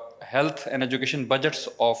health and education budgets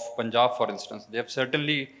of Punjab, for instance, they have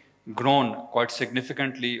certainly grown quite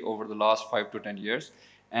significantly over the last 5 to 10 years.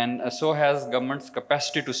 And so has government's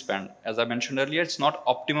capacity to spend. As I mentioned earlier, it's not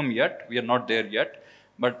optimum yet. We are not there yet.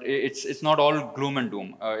 But it's not all gloom and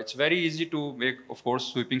doom. It's very easy to make, of course,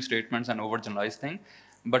 sweeping statements and overgeneralize things.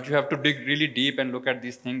 But you have to dig really deep and look at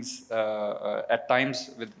these things at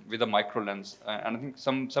times with a micro lens. And I think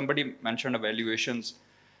somebody mentioned evaluations.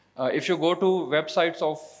 If you go to websites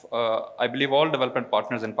of, I believe, all development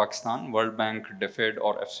partners in Pakistan, World Bank, DFID,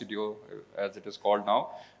 or FCDO, as it is called now,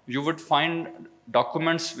 you would find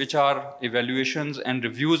documents which are evaluations and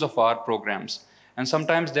reviews of our programs. And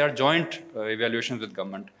sometimes they are joint evaluations with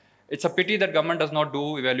government. It's a pity that government does not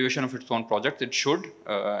do evaluation of its own projects. It should,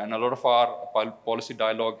 and a lot of our policy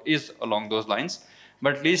dialogue is along those lines.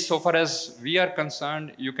 But at least so far as we are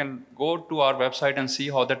concerned, you can go to our website and see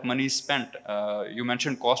how that money is spent. You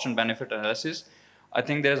mentioned cost and benefit analysis. I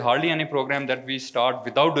think there's hardly any program that we start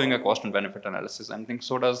without doing a cost and benefit analysis. And I think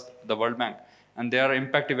so does the World Bank. And there are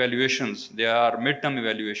impact evaluations. There are midterm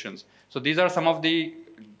evaluations. So these are some of the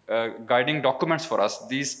guiding documents for us.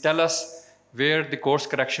 These tell us where the course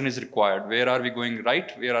correction is required. Where are we going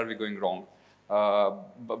right? Where are we going wrong?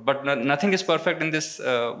 But nothing is perfect in this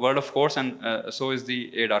world, of course, and so is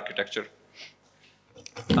the aid architecture.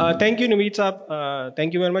 Thank you, Naveed Saab.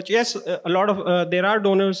 Thank you very much. Yes, a lot of there are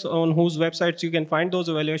donors on whose websites you can find those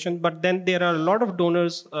evaluations, but then there are a lot of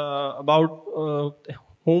donors about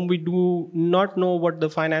whom we do not know what the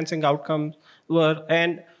financing outcomes were.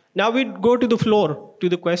 And now we go to the floor, to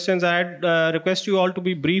the questions. I'd request you all to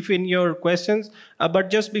be brief in your questions. But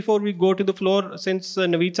just before we go to the floor, since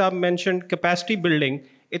Naveed Saab mentioned capacity building,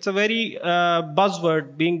 it's a very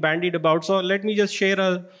buzzword being bandied about. So let me just share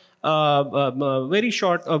a very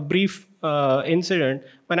short, brief incident.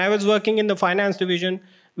 When I was working in the finance division,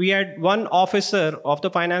 we had one officer of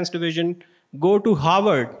the finance division go to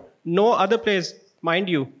Harvard. No other place, mind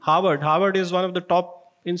you, Harvard. Harvard is one of the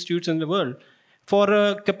top institutes in the world, for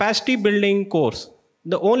a capacity building course.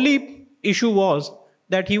 The only issue was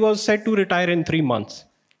that he was set to retire in 3 months,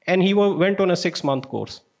 and he went on a 6-month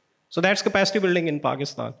course. So that's capacity building in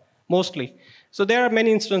Pakistan. mostly. So there are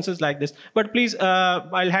many instances like this. But please,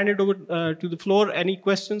 I'll hand it over to the floor. Any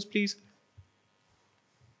questions, please?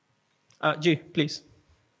 Ji, please.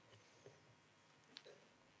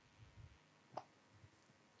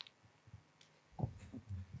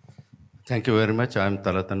 Thank you very much. I'm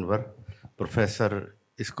Talat Anwar, Professor,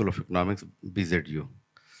 School of Economics, BZU.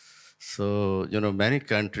 So, many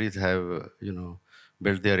countries have,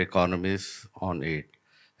 built their economies on aid.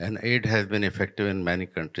 And aid has been effective in many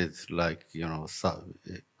countries like,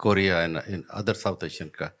 Korea and in other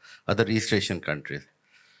other East Asian countries.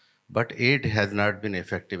 But aid has not been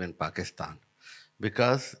effective in Pakistan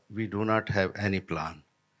because we do not have any plan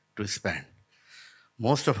to spend.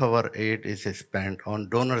 Most of our aid is spent on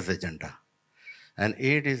donors' agenda. And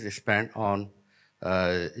aid is spent on,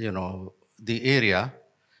 the area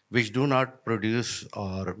which do not produce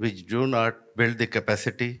or which do not build the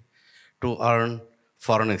capacity to earn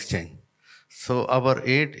foreign exchange. So our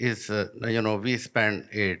aid is, we spend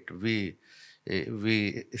aid, we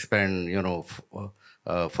spend,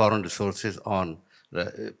 foreign resources on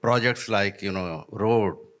projects like,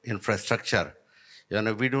 road, infrastructure.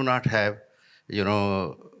 We do not have,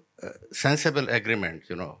 sensible agreement,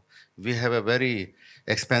 We have a very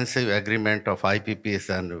expensive agreement of IPPs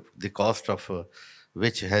and the cost of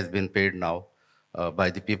which has been paid now by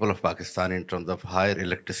the people of Pakistan in terms of higher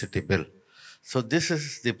electricity bill. So this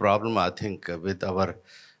is the problem, I think, with our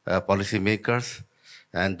policymakers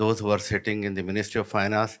and those who are sitting in the Ministry of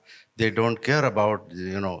Finance. They don't care about,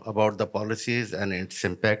 about the policies and its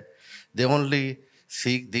impact. They only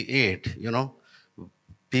seek the aid,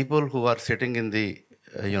 People who are sitting in the,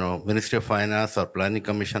 Ministry of Finance or Planning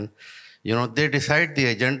Commission, they decide the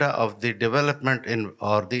agenda of the development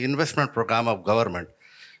or the investment program of government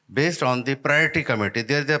based on the priority committee.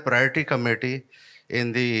 There's a priority committee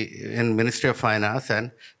in Ministry of Finance,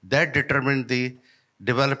 and that determines the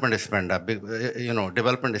development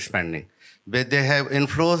spending. But they have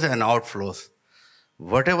inflows and outflows.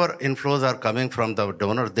 Whatever inflows are coming from the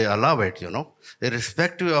donor, they allow it,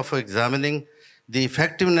 irrespective of examining the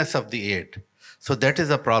effectiveness of the aid. So that is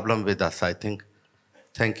a problem with us, I think.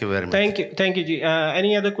 Thank you very much. Thank you, Ji.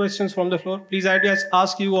 Any other questions from the floor? Please, I just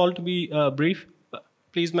ask you all to be brief.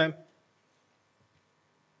 Please, ma'am.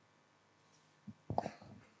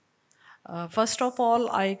 First of all,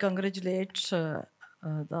 I congratulate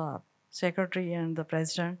the Secretary and the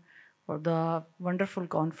President for the wonderful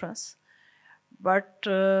conference. But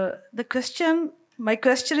my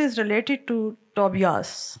question is related to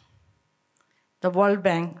Tobias, the World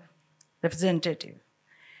Bank representative.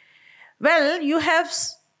 Well, you have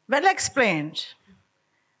well explained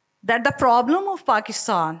that the problem of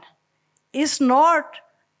Pakistan is not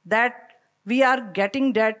that we are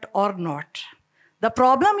getting debt or not. The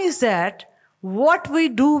problem is that what we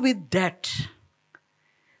do with debt.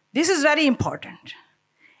 This is very important.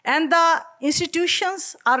 And the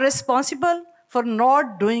institutions are responsible for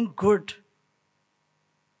not doing good.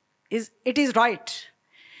 It is right.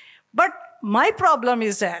 But my problem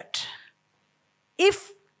is that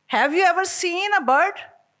have you ever seen a bird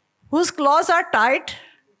whose claws are tied?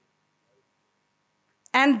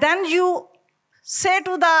 And then you say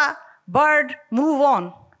to the bird, move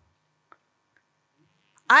on.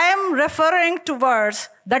 I am referring towards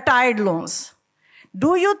the tied loans.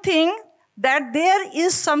 Do you think that there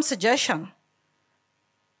is some suggestion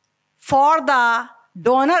for the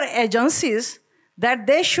donor agencies that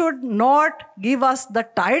they should not give us the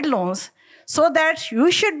tied loans so that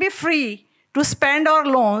you should be free to spend our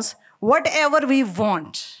loans whatever we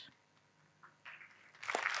want?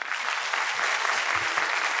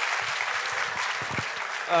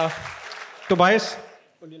 Tobias,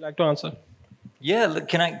 would you like to answer? Yeah,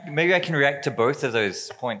 look, maybe I can react to both of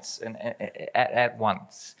those points at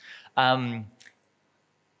once.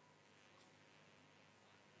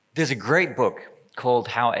 There's a great book called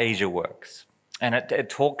How Asia Works, and it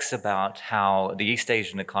talks about how the East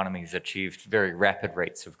Asian economies achieved very rapid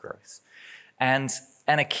rates of growth. And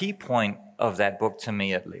a key point of that book, to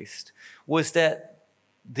me at least, was that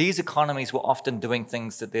these economies were often doing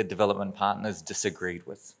things that their development partners disagreed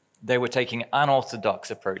with. They were taking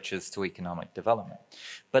unorthodox approaches to economic development,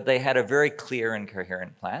 but they had a very clear and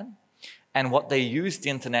coherent plan. And what they used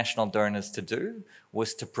international donors to do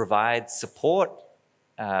was to provide support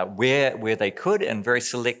where they could in very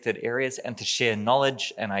selected areas and to share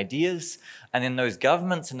knowledge and ideas. And then those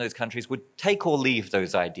governments in those countries would take or leave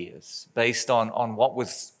those ideas based on what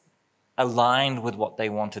was aligned with what they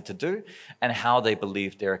wanted to do and how they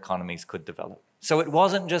believed their economies could develop. So it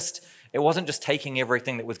wasn't just taking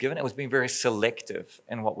everything that was given, it was being very selective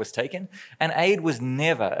in what was taken. And aid was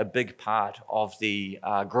never a big part of the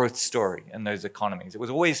growth story in those economies. It was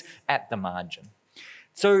always at the margin.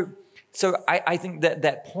 So I think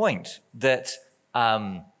that point that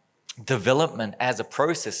development as a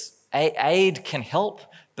process, aid can help,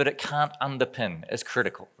 but it can't underpin is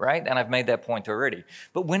critical, right? And I've made that point already.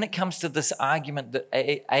 But when it comes to this argument that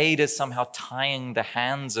aid is somehow tying the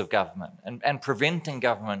hands of government and preventing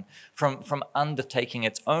government from undertaking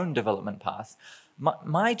its own development path,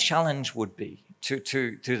 my challenge would be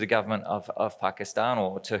to the government of Pakistan,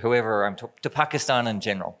 or to whoever I'm talking to, Pakistan in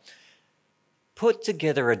general, put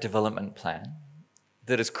together a development plan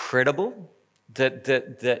that is credible,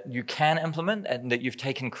 that you can implement, and that you've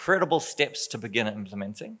taken credible steps to begin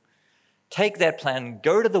implementing. Take that plan,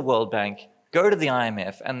 go to the World Bank, go to the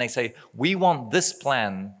IMF, and they say, we want this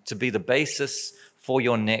plan to be the basis for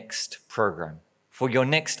your next program, for your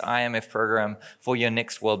next IMF program, for your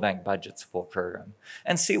next World Bank budget support program,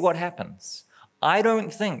 and see what happens. I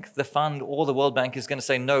don't think the fund or the World Bank is going to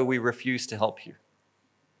say, no, we refuse to help you.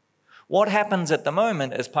 What happens at the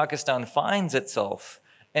moment is Pakistan finds itself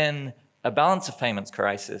in a balance of payments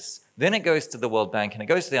crisis, then it goes to the World Bank and it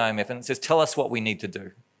goes to the IMF and it says, tell us what we need to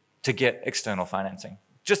do to get external financing.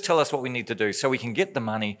 Just tell us what we need to do so we can get the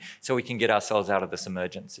money, so we can get ourselves out of this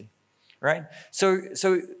emergency, right? So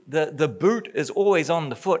the boot is always on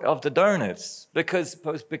the foot of the donors because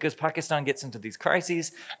Pakistan gets into these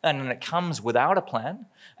crises and it comes without a plan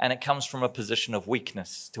and it comes from a position of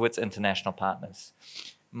weakness to its international partners.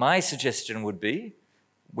 My suggestion would be,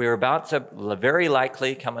 we're about to very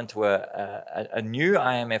likely come into a new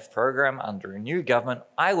IMF program under a new government.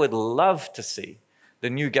 I would love to see the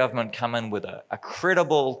new government come in with a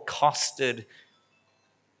credible, costed,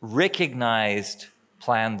 recognized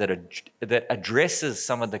plan that addresses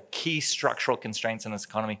some of the key structural constraints in this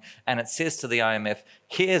economy. And it says to the IMF,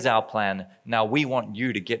 here's our plan. Now we want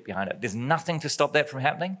you to get behind it. There's nothing to stop that from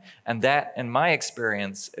happening. And that, in my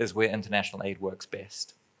experience, is where international aid works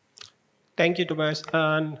best. Thank you, Tobias.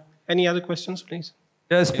 Any other questions, please?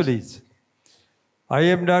 Yes, please. I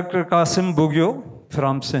am Dr. Qasim Bugyo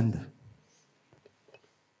from Sindh.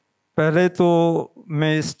 पहले तो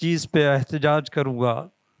मैं इस चीज़ पे एहतजाज करूँगा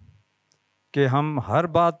कि हम हर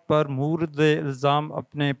बात पर मूर्द इल्ज़ाम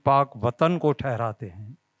अपने पाक वतन को ठहराते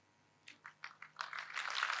हैं।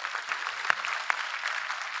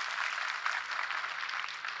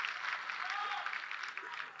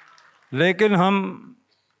 लेकिन हम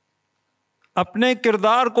अपने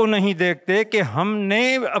किरदार को नहीं देखते कि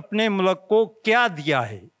हमने अपने मुल्क को क्या दिया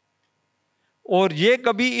है, और ये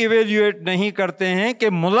कभी इवेल्युएट नहीं करते हैं कि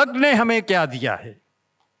मुल्क ने हमें क्या दिया है।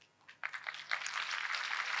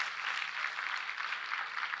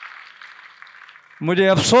 मुझे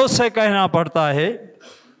अफसोस से कहना पड़ता है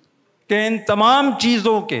कि इन तमाम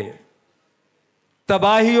चीज़ों के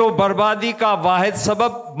तबाही और बर्बादी का वाहिद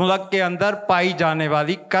सबब मुल्क के अंदर पाई जाने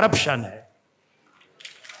वाली करप्शन है।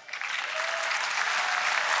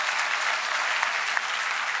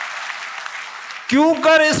 क्यों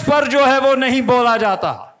कर इस पर जो है वो नहीं बोला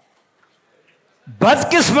जाता?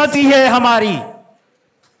 बदकिस्मती है हमारी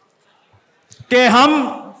कि हम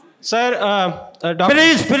सर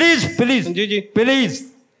प्लीज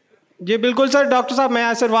जी बिल्कुल सर। डॉक्टर साहब,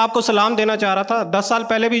 मैं सिर्फ आपको सलाम देना चाह रहा था। 10 साल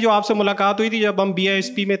पहले भी जो आपसे मुलाकात हुई थी जब हम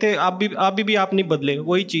BISP में थे, आप नहीं बदले,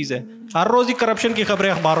 वही चीज़ है। हर रोज ही करप्शन की खबरें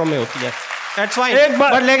अखबारों में होती है। That's fine। एक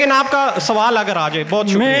बार लेकिन आपका सवाल अगर आ जाए, बहुत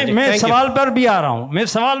शुक्रिया। मैं सवाल पर भी आ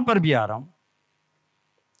रहा हूं।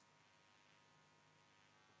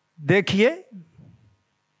 देखिए,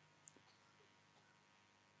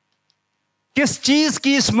 किस चीज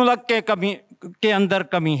की इस मुल्क के अंदर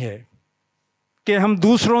कमी है कि हम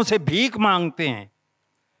दूसरों से भीख मांगते हैं,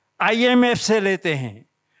 IMF से लेते हैं,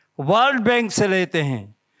 वर्ल्ड बैंक से लेते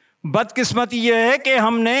हैं। बदकिस्मती यह है कि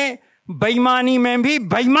हमने बेईमानी में भी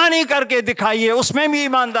बेईमानी करके दिखाई है, उसमें भी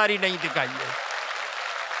ईमानदारी नहीं दिखाई है।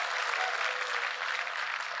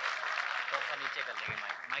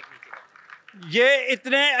 ये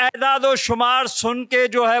इतने एदाद व शुमार सुन के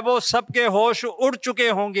जो है वो सबके होश उड़ चुके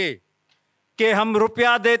होंगे कि हम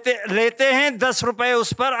रुपया लेते हैं, 10 रुपए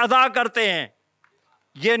उस पर अदा करते हैं।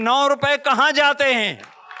 ये 9 रुपए कहां जाते हैं?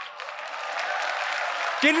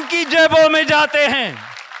 किनकी जेबों में जाते हैं?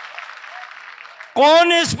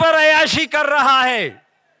 कौन इस पर अयाशी कर रहा है?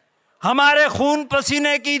 हमारे खून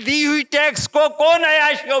पसीने की दी हुई टैक्स को कौन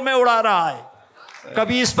अयाशियों में उड़ा रहा है?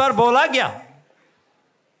 कभी इस पर बोला गया?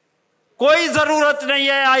 कोई जरूरत नहीं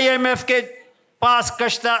है IMF के पास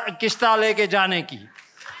किश्ता लेके जाने की।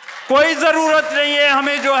 कोई ज़रूरत नहीं है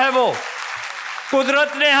हमें जो है वो।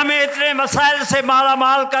 कुदरत ने हमें इतने मसाइल से माला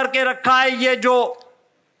माल करके रखा है, ये जो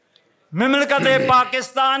मुमलिकत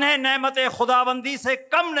पाकिस्तान है नेमत खुदाबंदी से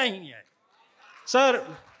कम नहीं है। Sir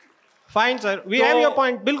fine sir, we have your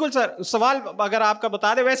point. बिल्कुल सर, सवाल अगर आपका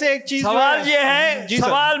बता दे। वैसे एक चीज सवाल ये है,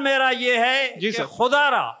 सवाल मेरा ये है कि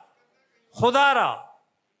खुदारा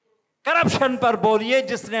करप्शन पर बोलिए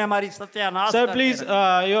जिसने हमारी सत्यानाश। Sir please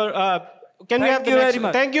your can we have the next?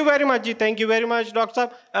 Thank you very much ji, thank you very much Dr.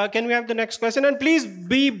 Saab. Can we have the next question, and please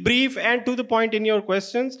be brief and to the point in your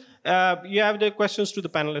questions. You have the questions to the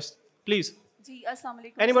panelists, please. Ji, assalamu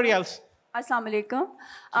alaikum. Anybody else? Assalamu alaikum.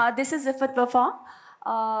 This is Ifat Wafa.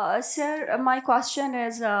 Sir, my question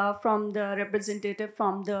is from the representative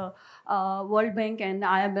from the World Bank and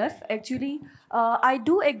IMF. Actually, I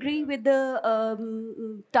do agree with the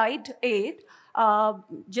tide aid.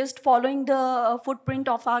 Just following the footprint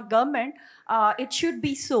of our government, it should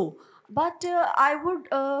be so. But I would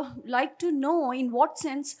like to know in what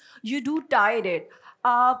sense you do tide it.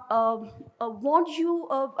 Why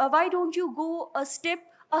don't you go a step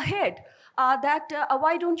ahead?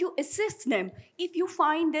 Why don't you assist them? If you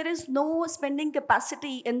find there is no spending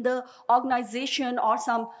capacity in the organization or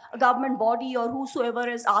some government body or whosoever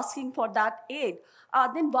is asking for that aid,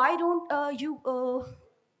 then why don't you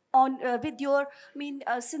with your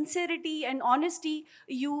sincerity and honesty,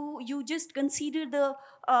 you just consider the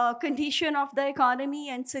condition of the economy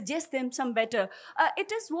and suggest them some better.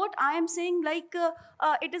 It is what I am saying, like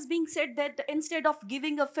it is being said that instead of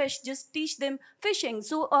giving a fish, just teach them fishing.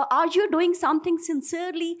 So are you doing something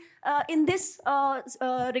sincerely in this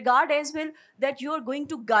regard as well, that you are going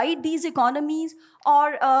to guide these economies,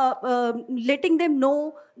 or letting them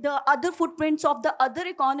know the other footprints of the other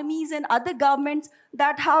economies and other governments,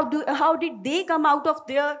 that how did they come out of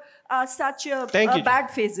their such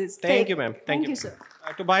bad phases? Thank you, ma'am. Thank you, sir.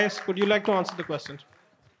 Tobias, could you like to answer the questions?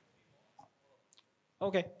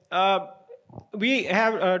 Okay. We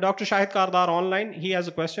have Dr. Shahid Kardar online. He has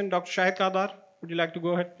a question. Dr. Shahid Kardar, would you like to go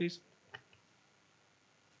ahead, please?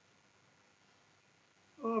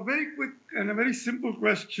 A very quick and a very simple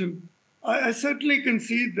question. I certainly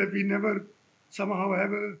concede that we never somehow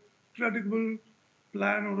have a credible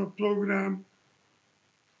plan or a program,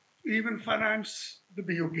 even finance the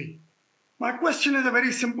BOP. My question is a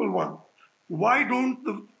very simple one. Why don't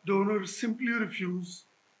the donors simply refuse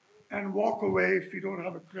and walk away if we don't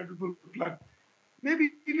have a credible plan?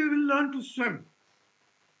 Maybe we will learn to swim.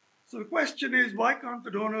 So the question is, why can't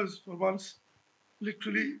the donors for once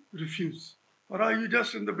literally refuse? Or are you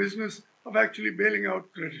just in the business of actually bailing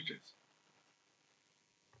out creditors?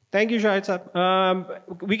 Thank you, Shahid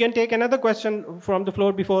Saab. We can take another question from the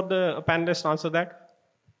floor before the panelists answer that.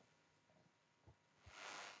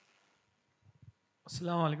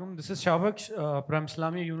 Assalamu alaikum. This is Shabak from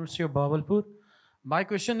Islamia University of Bahawalpur. My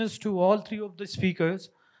question is to all three of the speakers.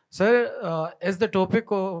 Sir, as the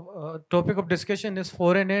topic of discussion is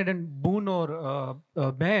foreign aid and Boon or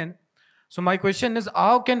Bane, so my question is,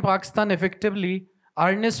 how can Pakistan effectively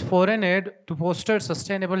harness foreign aid to foster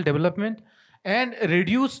sustainable development and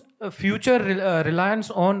reduce future reliance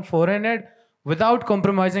on foreign aid without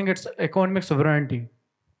compromising its economic sovereignty?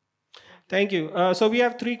 Thank you. So we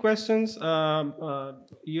have three questions.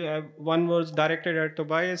 You have one was directed at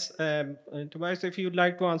Tobias. Tobias, if you'd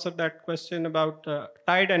like to answer that question about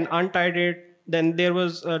tied and untied aid, then there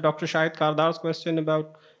was Dr. Shahid Kardar's question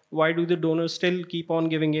about why do the donors still keep on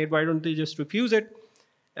giving aid? Why don't they just refuse it?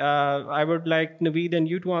 I would like Naveed and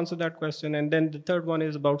you to answer that question. And then the third one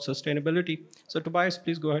is about sustainability. So Tobias,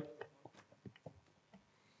 please go ahead.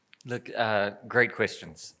 Look, great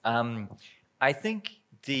questions. I think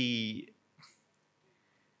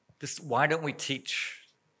why don't we teach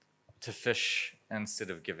to fish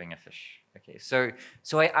instead of giving a fish? Okay,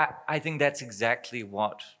 so I think that's exactly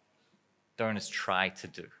what donors try to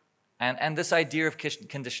do. And this idea of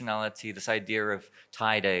conditionality, this idea of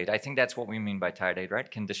tied aid, I think that's what we mean by tied aid, right?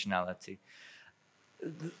 Conditionality.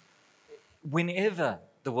 Whenever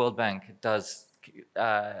the World Bank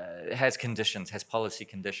has conditions, has policy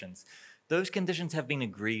conditions, those conditions have been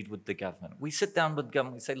agreed with the government. We sit down with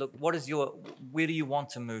government, we say, look, where do you want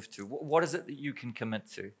to move to? What is it that you can commit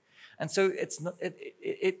to? And so it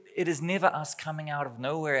is never us coming out of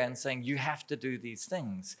nowhere and saying, you have to do these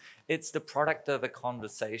things. It's the product of a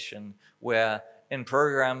conversation where in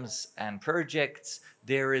programs and projects,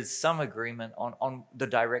 there is some agreement on the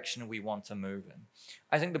direction we want to move in.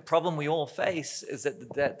 I think the problem we all face is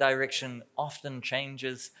that that direction often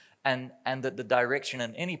changes and that the direction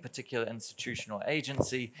in any particular institution or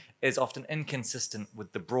agency is often inconsistent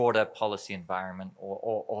with the broader policy environment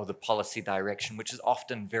or the policy direction, which is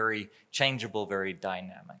often very changeable, very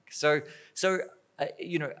dynamic. So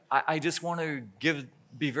you know, I just want to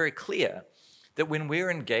be very clear that when we're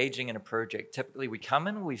engaging in a project, typically we come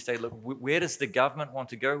in, we say, look, where does the government want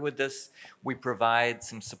to go with this? We provide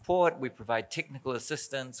some support, we provide technical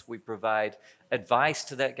assistance, we provide advice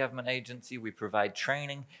to that government agency, we provide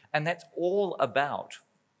training, and that's all about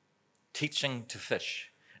teaching to fish.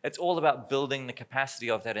 It's all about building the capacity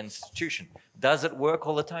of that institution. Does it work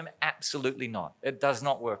all the time? Absolutely not. It does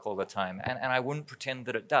not work all the time, and I wouldn't pretend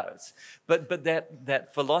that it does. But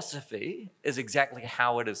that philosophy is exactly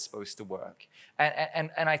how it is supposed to work. And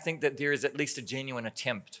I think that there is at least a genuine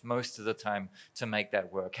attempt most of the time to make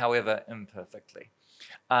that work, however imperfectly.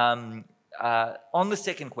 On the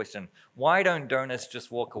second question, why don't donors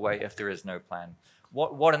just walk away if there is no plan?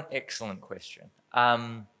 What an excellent question.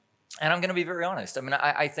 And I'm going to be very honest. I mean,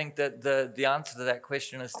 I think that the answer to that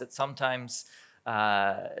question is that sometimes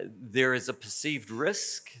there is a perceived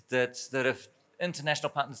risk that if international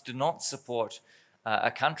partners do not support a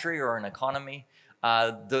country or an economy,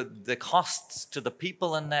 the costs to the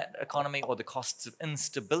people in that economy or the costs of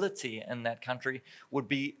instability in that country would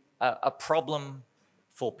be a problem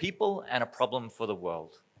for people and a problem for the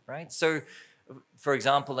world, right? So, for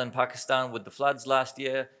example, in Pakistan with the floods last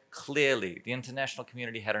year, clearly the international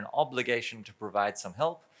community had an obligation to provide some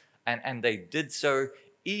help, and they did so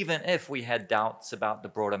even if we had doubts about the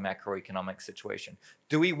broader macroeconomic situation.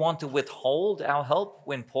 Do we want to withhold our help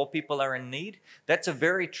when poor people are in need? That's a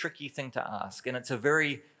very tricky thing to ask, and it's a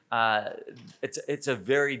very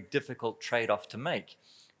difficult trade-off to make.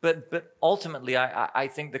 But ultimately, I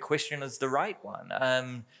think the question is the right one.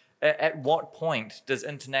 At what point does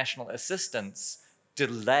international assistance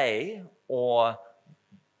delay or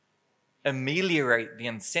ameliorate the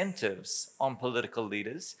incentives on political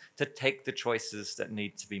leaders to take the choices that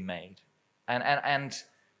need to be made? And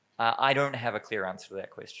I don't have a clear answer to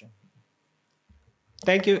that question.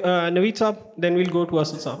 Thank you. Naveed Saab, then we'll go to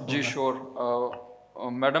Asad Saab. Ji sure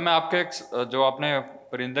madam मैं आपके जो आपने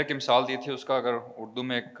परिंदे की मिसाल दी थी उसका अगर उर्दू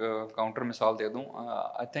में एक काउंटर मिसाल दे दूं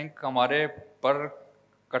आई थिंक हमारे पर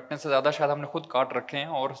कटने से ज़्यादा शायद हमने खुद काट रखे हैं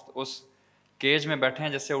और उस केज में बैठे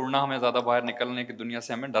हैं जिससे उड़ना हमें ज़्यादा बाहर निकलने की दुनिया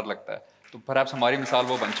से हमें डर लगता है तो परहैप्स हमारी मिसाल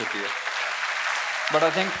वो बन चुकी है but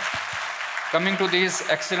I think coming to these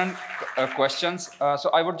excellent questions so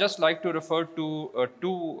I would just like to refer to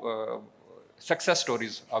two success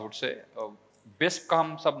stories I would say BISP का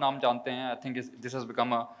हम सब नाम जानते हैं I think this has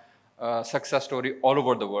become a success story all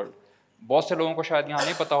over the world बहुत से लोगों को शायद यहाँ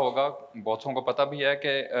नहीं पता होगा बहुत लोगों को पता भी है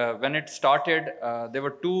कि when it started there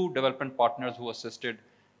were two development partners who assisted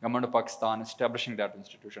Government of Pakistan establishing that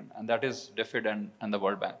institution, and that is DFID and the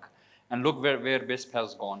World Bank. And look where BISP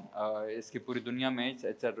has gone. इसकी पूरी दुनिया में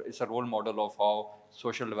it's a role model of how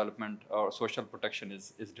social development or social protection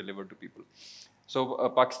is delivered to people.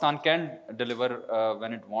 So Pakistan can deliver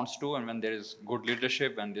when it wants to, and when there is good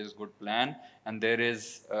leadership, when there is good plan, and there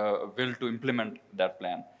is will to implement that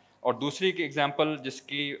plan. और दूसरी की example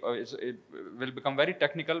जिसकी it will become very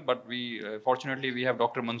technical, but we fortunately we have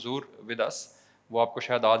Dr. Manzoor with us. वो आपको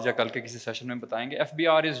शायद आज या कल के किसी सेशन में बताएंगे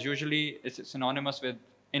FBR is usually synonymous with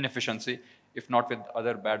inefficiency if not with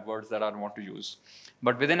other bad words that I don't want to use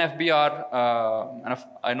but within FBR and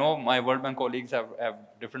I know my World Bank colleagues have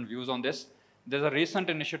different views on this there's a recent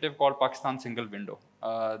initiative called Pakistan Single Window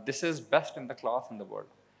this is best in the class in the world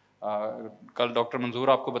कल Dr. Manzoor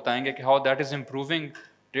आपको बताएंगे कि how that is improving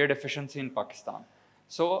trade efficiency in Pakistan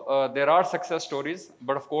so there are success stories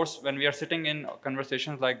but of course when we are sitting in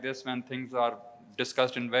conversations like this when things are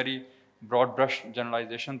discussed in very broad brush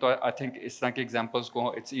generalization so I think इस तरह के examples को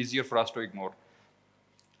it's easier for us to ignore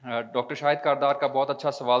doctor Shahid कारदार का बहुत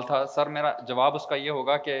अच्छा सवाल था sir मेरा जवाब उसका ये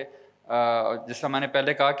होगा कि जैसा मैंने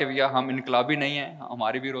पहले कहा कि भैया हम इनकलाबी नहीं हैं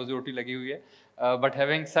हमारी भी रोजी रोटी लगी हुई है but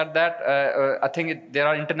having said that I think there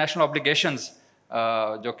are international obligations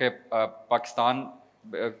जो कि पाकिस्तान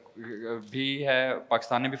भी है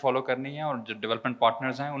पाकिस्तान ने भी फॉलो करनी है और जो डेवलपमेंट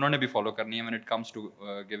पार्टनर्स हैं उन्होंने भी फॉलो करनी है when it comes to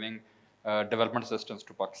giving development assistance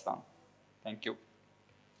to Pakistan. Thank you.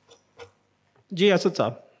 Ji Asad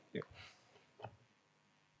Saab.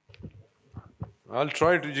 I'll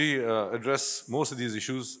try to address most of these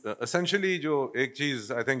issues. Essentially, जो एक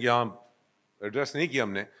चीज़ I think यहाँ address नहीं किया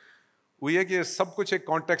हमने, वो ये कि सब कुछ एक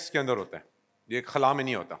context के अंदर होता है. ये एक खला में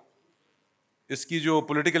नहीं होता. इसकी जो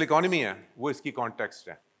political economy है, वो इसकी context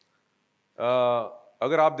है.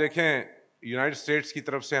 अगर आप देखें यूनाइटेड स्टेट्स की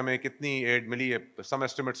तरफ से हमें कितनी एड मिली है सम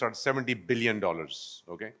estimates are $70 billion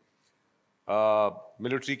okay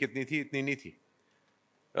military कितनी थी इतनी नहीं थी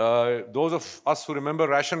Those of us who remember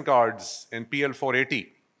ration cards in PL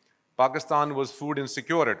 480, Pakistan was food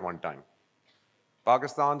insecure at one time.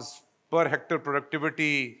 Pakistan's per hectare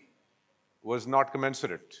productivity was not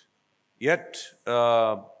commensurate. Yet,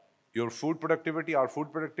 your food productivity,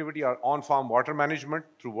 our on-farm water management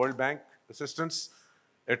through World Bank assistance,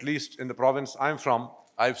 at least in the province I'm from,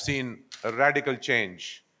 I've seen a radical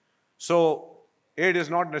change. So aid is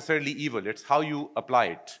not necessarily evil, it's how you apply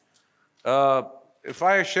it. If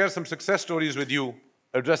I share some success stories with you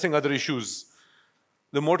addressing other issues,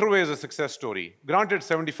 the motorway is a success story. Granted,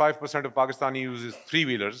 75% of Pakistani uses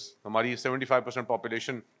three-wheelers. Hamari 75%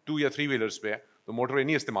 population 2 या 3-wheelers पे है, तो motorway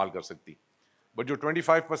नहीं इस्तेमाल कर सकती. But जो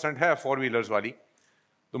 25% है 4-wheelers वाली,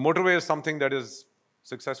 the motorway is something that is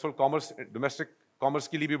successful. Commerce, domestic commerce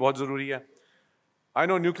के लिए भी बहुत ज़रूरी है. I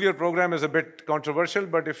know nuclear program is a bit controversial,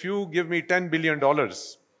 but if you give me $10 billion,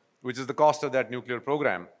 which is the cost of that nuclear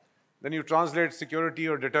program, then you translate security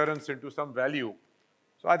or deterrence into some value.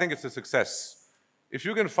 So I think it's a success. If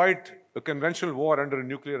you can fight a conventional war under a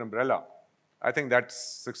nuclear umbrella, I think that's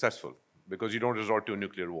successful because you don't resort to a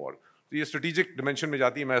nuclear war. So ये strategic dimension में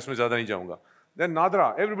जाती है, मैं इसमें ज़्यादा नहीं जाऊँगा. Then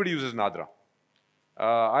Nadra, everybody uses Nadra.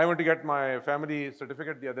 I went to get my family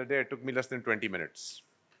certificate the other day. It took me less than 20 minutes.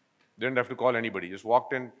 Didn't have to call anybody. Just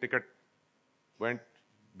walked in, ticket, went,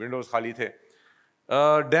 windows khali the.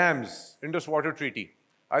 Dams, Indus Water Treaty.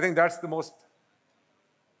 I think that's the most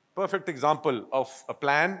perfect example of a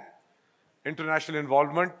plan, international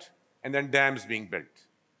involvement, and then dams being built.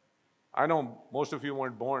 I know most of you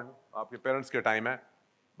weren't born, your parents' time hai,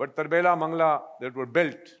 but Tarbela, Mangla that were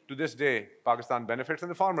built to this day, Pakistan benefits and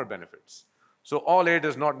the farmer benefits. So all aid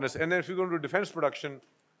is not necessary. And then if you go into defense production,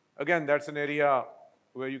 again, that's an area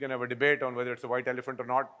where you can have a debate on whether it's a white elephant or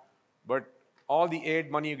not, but all the aid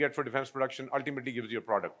money you get for defense production ultimately gives you a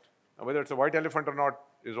product. Now, whether it's a white elephant or not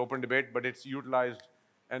is open debate, but it's utilized,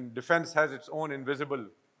 and defense has its own invisible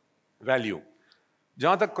value.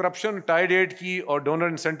 जहाँ तक corruption, tied aid की और donor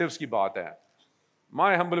incentives की बात है,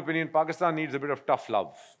 my humble opinion, Pakistan needs a bit of tough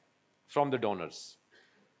love from the donors.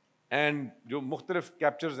 And जो मुख्तलिफ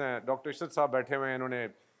captures हैं, Dr. इशरत साहब बैठे हुए हैं, इन्होंने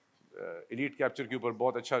elite capture के ऊपर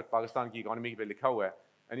बहुत अच्छा पाकिस्तान की economy पे लिखा हुआ है,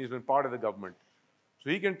 and he's been part of the government. So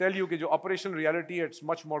he can tell you कि जो operational reality, it's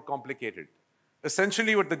much more complicated.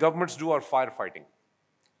 Essentially what the governments do are firefighting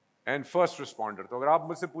and first responder. तो अगर आप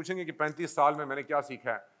मुझसे पूछेंगे कि 35 साल में मैंने क्या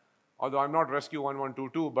सीखा है, although I'm not Rescue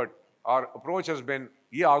 1122, but our approach has been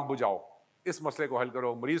ये आग बुझाओ, इस मसले को हल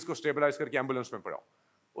करो, मरीज को स्टेबलाइज करके एम्बुलेंस में पड़ाओ.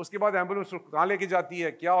 उसके बाद एम्बुलेंस कहाँ लेके जाती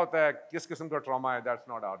है, क्या होता है, किस किस्म का ट्रॉमा है, that's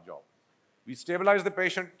not our job. We stabilize the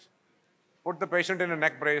patient, put the patient in a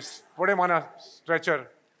neck brace, put him on a stretcher,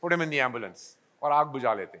 put him in the ambulance, और आग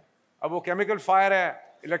बुझा लेते हैं. अब वो केमिकल फायर है,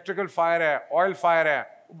 इलेक्ट्रिकल फायर है, ऑयल फायर है,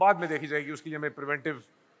 वो बाद में देखी जाएगी उसकी हमें प्रिवेंटिव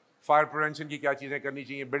फायर प्रिवेंशन की क्या चीज़ें करनी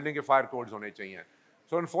चाहिए, बिल्डिंग के फायर कोड्स होने चाहिए.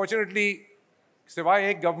 सो अनफॉर्चुनेटली सिवाय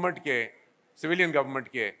एक गवर्नमेंट के, सिविलियन गवर्नमेंट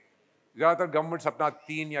के, ज़्यादातर गवर्नमेंट्स अपना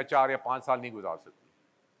 3 या 4 या 5 साल नहीं गुजार सकती.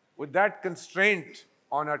 With that constraint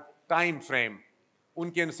on a time frame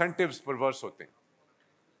उनके इंसेंटिव्स परवर्स होते हैं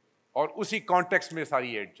और उसी कॉन्टेक्स्ट में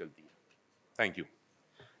सारी एड चलती है. Thank you.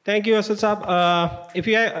 Thank you, Asad Saab. If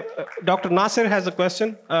Dr. Nasir has a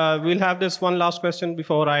question, we'll have this one last question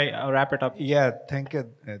before I wrap it up. Yeah, thank you.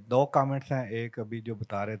 2 comments हैं. एक अभी जो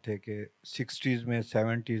बता रहे थे कि 60s में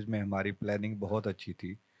 70s में हमारी प्लानिंग बहुत अच्छी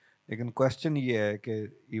थी, लेकिन क्वेश्चन ये है कि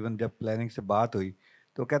इवन जब प्लानिंग से बात हुई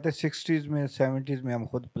तो कहते 60s में 70s में हम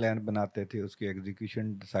खुद प्लान बनाते थे, उसकी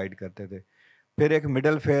एग्जीक्यूशन डिसाइड करते थे. फिर एक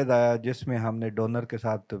मिडल फेज आया जिसमें हमने डोनर के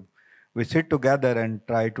साथ we sit together and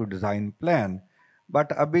try to design plan.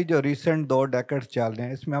 But अभी जो रिसेंट 2 डेकेड्स चल रहे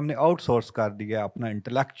हैं इसमें हमने आउटसोर्स कर दिया अपना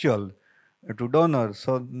intellectual two donor.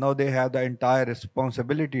 So now they have the entire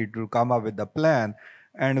responsibility to come up with the plan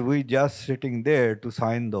and we just sitting there to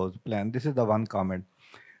sign those plan. This is the one comment.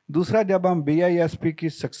 दूसरा, जब हम BISP की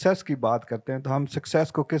success की बात करते हैं तो हम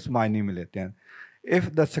सक्सेस को किस मायने में लेते हैं? If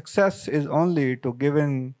the success is only to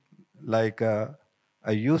given like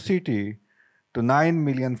a UCT to 9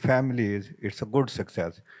 million families, it's a good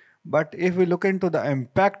success. But if we look into the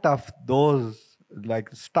impact of those like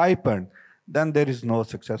stipend, then there is no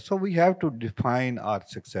success. So we have to define our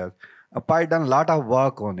success. PIDE done a lot of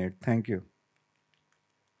work on it. Thank you.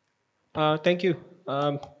 Thank you.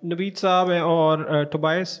 Naveed Saab or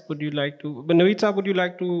Tobias, would you like to? But Naveed Saab, would you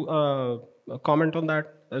like to comment on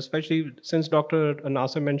that, especially since Dr.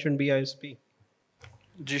 Nasir mentioned BISP?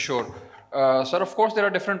 Ji, sure. Sir, of course, there are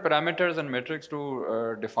different parameters and metrics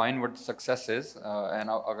to define what success is. And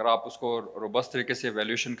अगर आप उसको robust तरीके से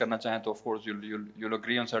evaluation करना चाहें तो of course you'll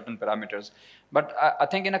agree on certain parameters. But I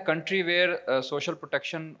think in a country where social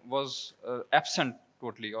protection was absent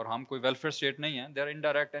totally, और हम कोई welfare state नहीं है. There are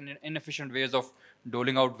indirect and inefficient ways of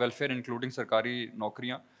doling out welfare, including सरकारी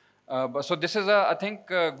नौकरियाँ. So this is I think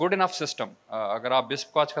good enough system. अगर आप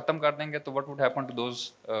BISP को आज खत्म कर देंगे, तो what would happen to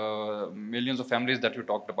those millions of families that you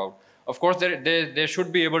talked about? Of course, they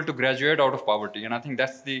should be able to graduate out of poverty, and I think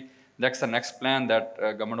that's the next plan that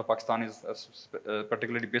government of Pakistan is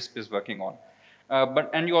particularly BISP is working on.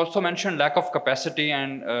 And you also mentioned lack of capacity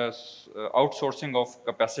and outsourcing of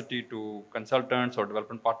capacity to consultants or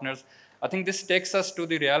development partners. I think this takes us to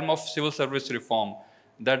the realm of civil service reform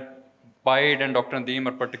that PIDE and Dr. Nadeem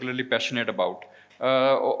are particularly passionate about.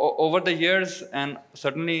 Over the years, and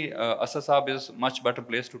certainly Asad Saab is much better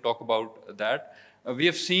placed to talk about that, we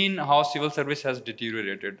have seen how civil service has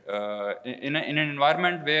deteriorated. In an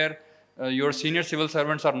environment where your senior civil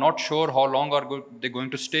servants are not sure how long are they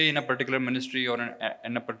going to stay in a particular ministry or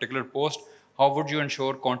in a particular post, how would you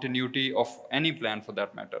ensure continuity of any plan for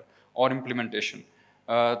that matter, or implementation?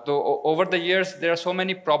 So over the years, there are so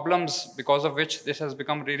many problems because of which this has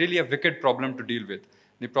become really a wicked problem to deal with.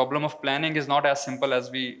 The problem of planning is not as simple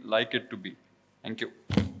as we like it to be. Thank you.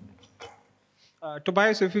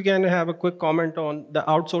 Tobias, if you can have a quick comment on the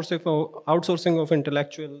outsourcing of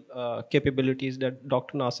intellectual capabilities that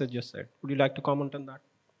Dr. Nasir just said. Would you like to comment on that?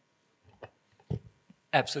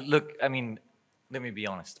 Absolutely. Look, I mean, let me be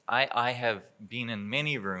honest. I have been in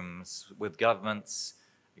many rooms with governments,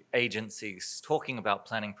 agencies, talking about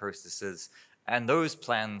planning processes, and those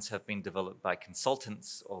plans have been developed by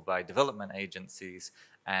consultants or by development agencies,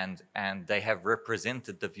 and they have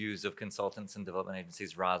represented the views of consultants and development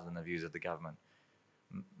agencies rather than the views of the government.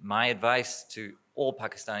 My advice to all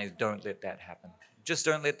Pakistanis, don't let that happen. Just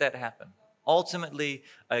don't let that happen. Ultimately,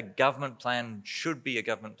 a government plan should be a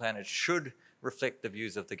government plan. It should reflect the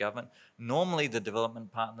views of the government. Normally, the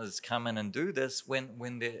development partners come in and do this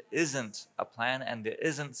when there isn't a plan and there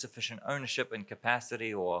isn't sufficient ownership and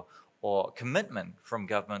capacity or commitment from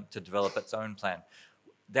government to develop its own plan.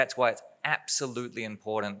 That's why it's absolutely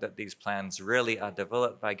important that these plans really are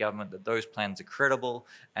developed by government, that those plans are credible,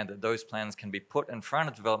 and that those plans can be put in front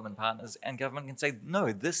of development partners, and government can say,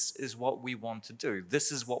 no, this is what we want to do.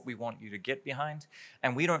 This is what we want you to get behind,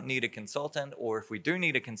 and we don't need a consultant, or if we do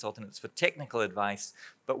need a consultant, it's for technical advice,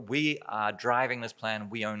 but we are driving this plan,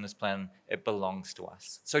 we own this plan, it belongs to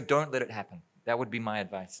us. So don't let it happen. That would be my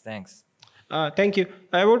advice. Thanks. Thank you.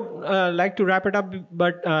 I would like to wrap it up,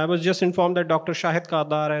 but I was just informed that Dr. Shahid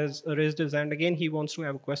Kardar has raised his hand again. He wants to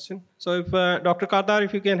have a question. So if Dr. Kardar,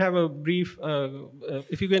 if you can have a brief,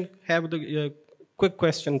 if you can have the quick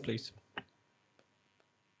question, please.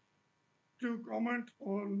 To comment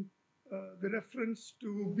on the reference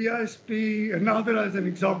to BISP and Nadra as an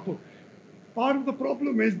example. Part of the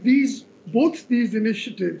problem is both these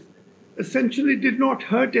initiatives essentially did not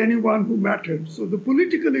hurt anyone who mattered. So the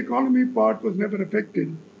political economy part was never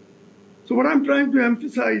affected. So what I'm trying to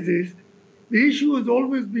emphasize is the issue has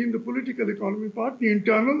always been the political economy part, the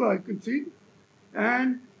internal, I concede.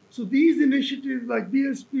 And so these initiatives like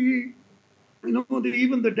BSP,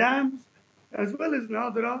 even the dams, as well as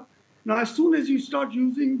Nadra, now as soon as you start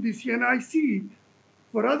using the CNIC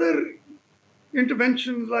for other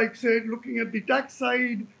interventions, like say looking at the tax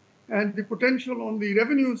side and the potential on the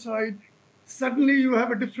revenue side, suddenly you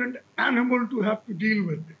have a different animal to have to deal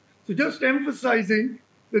with. So just emphasizing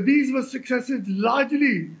that these were successes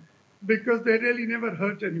largely because they really never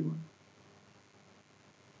hurt anyone.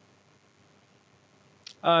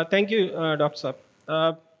 Thank you, Dr.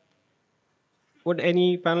 Saab. Would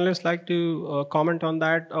any panelists like to comment on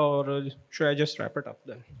that, or should I just wrap it up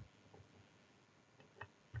then?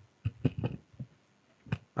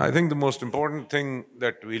 I think the most important thing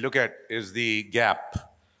that we look at is the gap.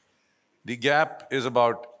 The gap is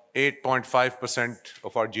about 8.5%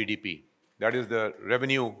 of our GDP. That is the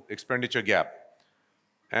revenue expenditure gap.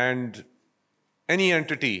 And any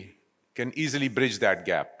entity can easily bridge that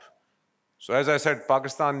gap. So as I said,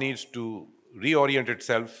 Pakistan needs to reorient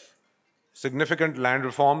itself. Significant land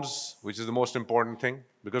reforms, which is the most important thing,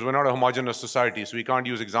 because we're not a homogeneous society, so we can't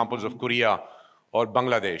use examples of Korea or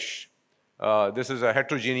Bangladesh. This is a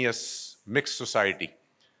heterogeneous, mixed society.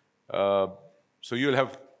 So you'll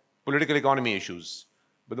have political economy issues.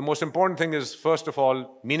 But the most important thing is, first of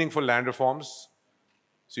all, meaningful land reforms.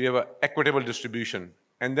 So you have an equitable distribution,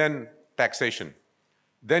 and then taxation.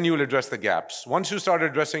 Then you will address the gaps. Once you start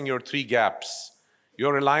addressing your three gaps,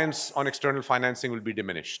 your reliance on external financing will be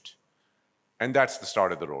diminished. And that's the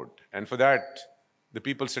start of the road. And for that, the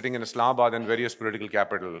people sitting in Islamabad and various political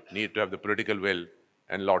capital need to have the political will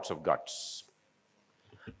and lots of guts.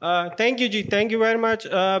 Thank you, Ji. Thank you very much.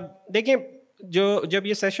 When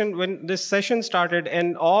this session started,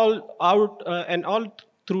 and all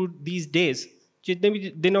through these days, जितने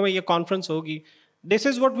भी दिनों में ये conference होगी, this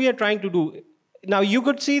is what we are trying to do. Now you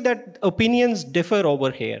could see that opinions differ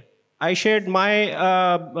over here. I shared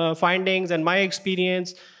my findings and my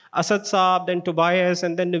experience. Asad Saab, then Tobias,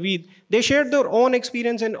 and then Naveed. They shared their own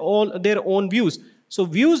experience and all their own views. So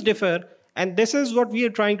views differ, and this is what we are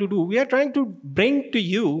trying to do. We are trying to bring to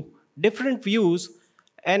you different views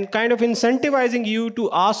and kind of incentivizing you to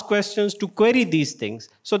ask questions, to query these things.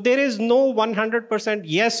 So there is no 100%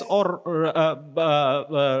 yes or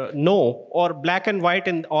no, or black and white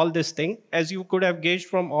in all this thing, as you could have gauged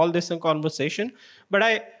from all this conversation. But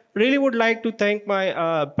I really would like to thank my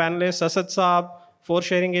panelists, Asad Saab, for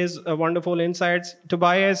sharing his wonderful insights,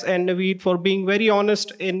 Tobias and Naveed for being very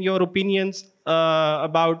honest in your opinions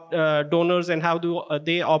about donors and how do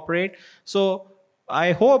they operate. So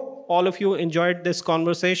I hope all of you enjoyed this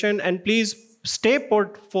conversation, and please stay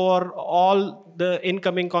put for all the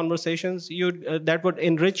incoming conversations that would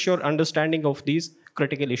enrich your understanding of these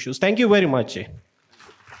critical issues. Thank you very much.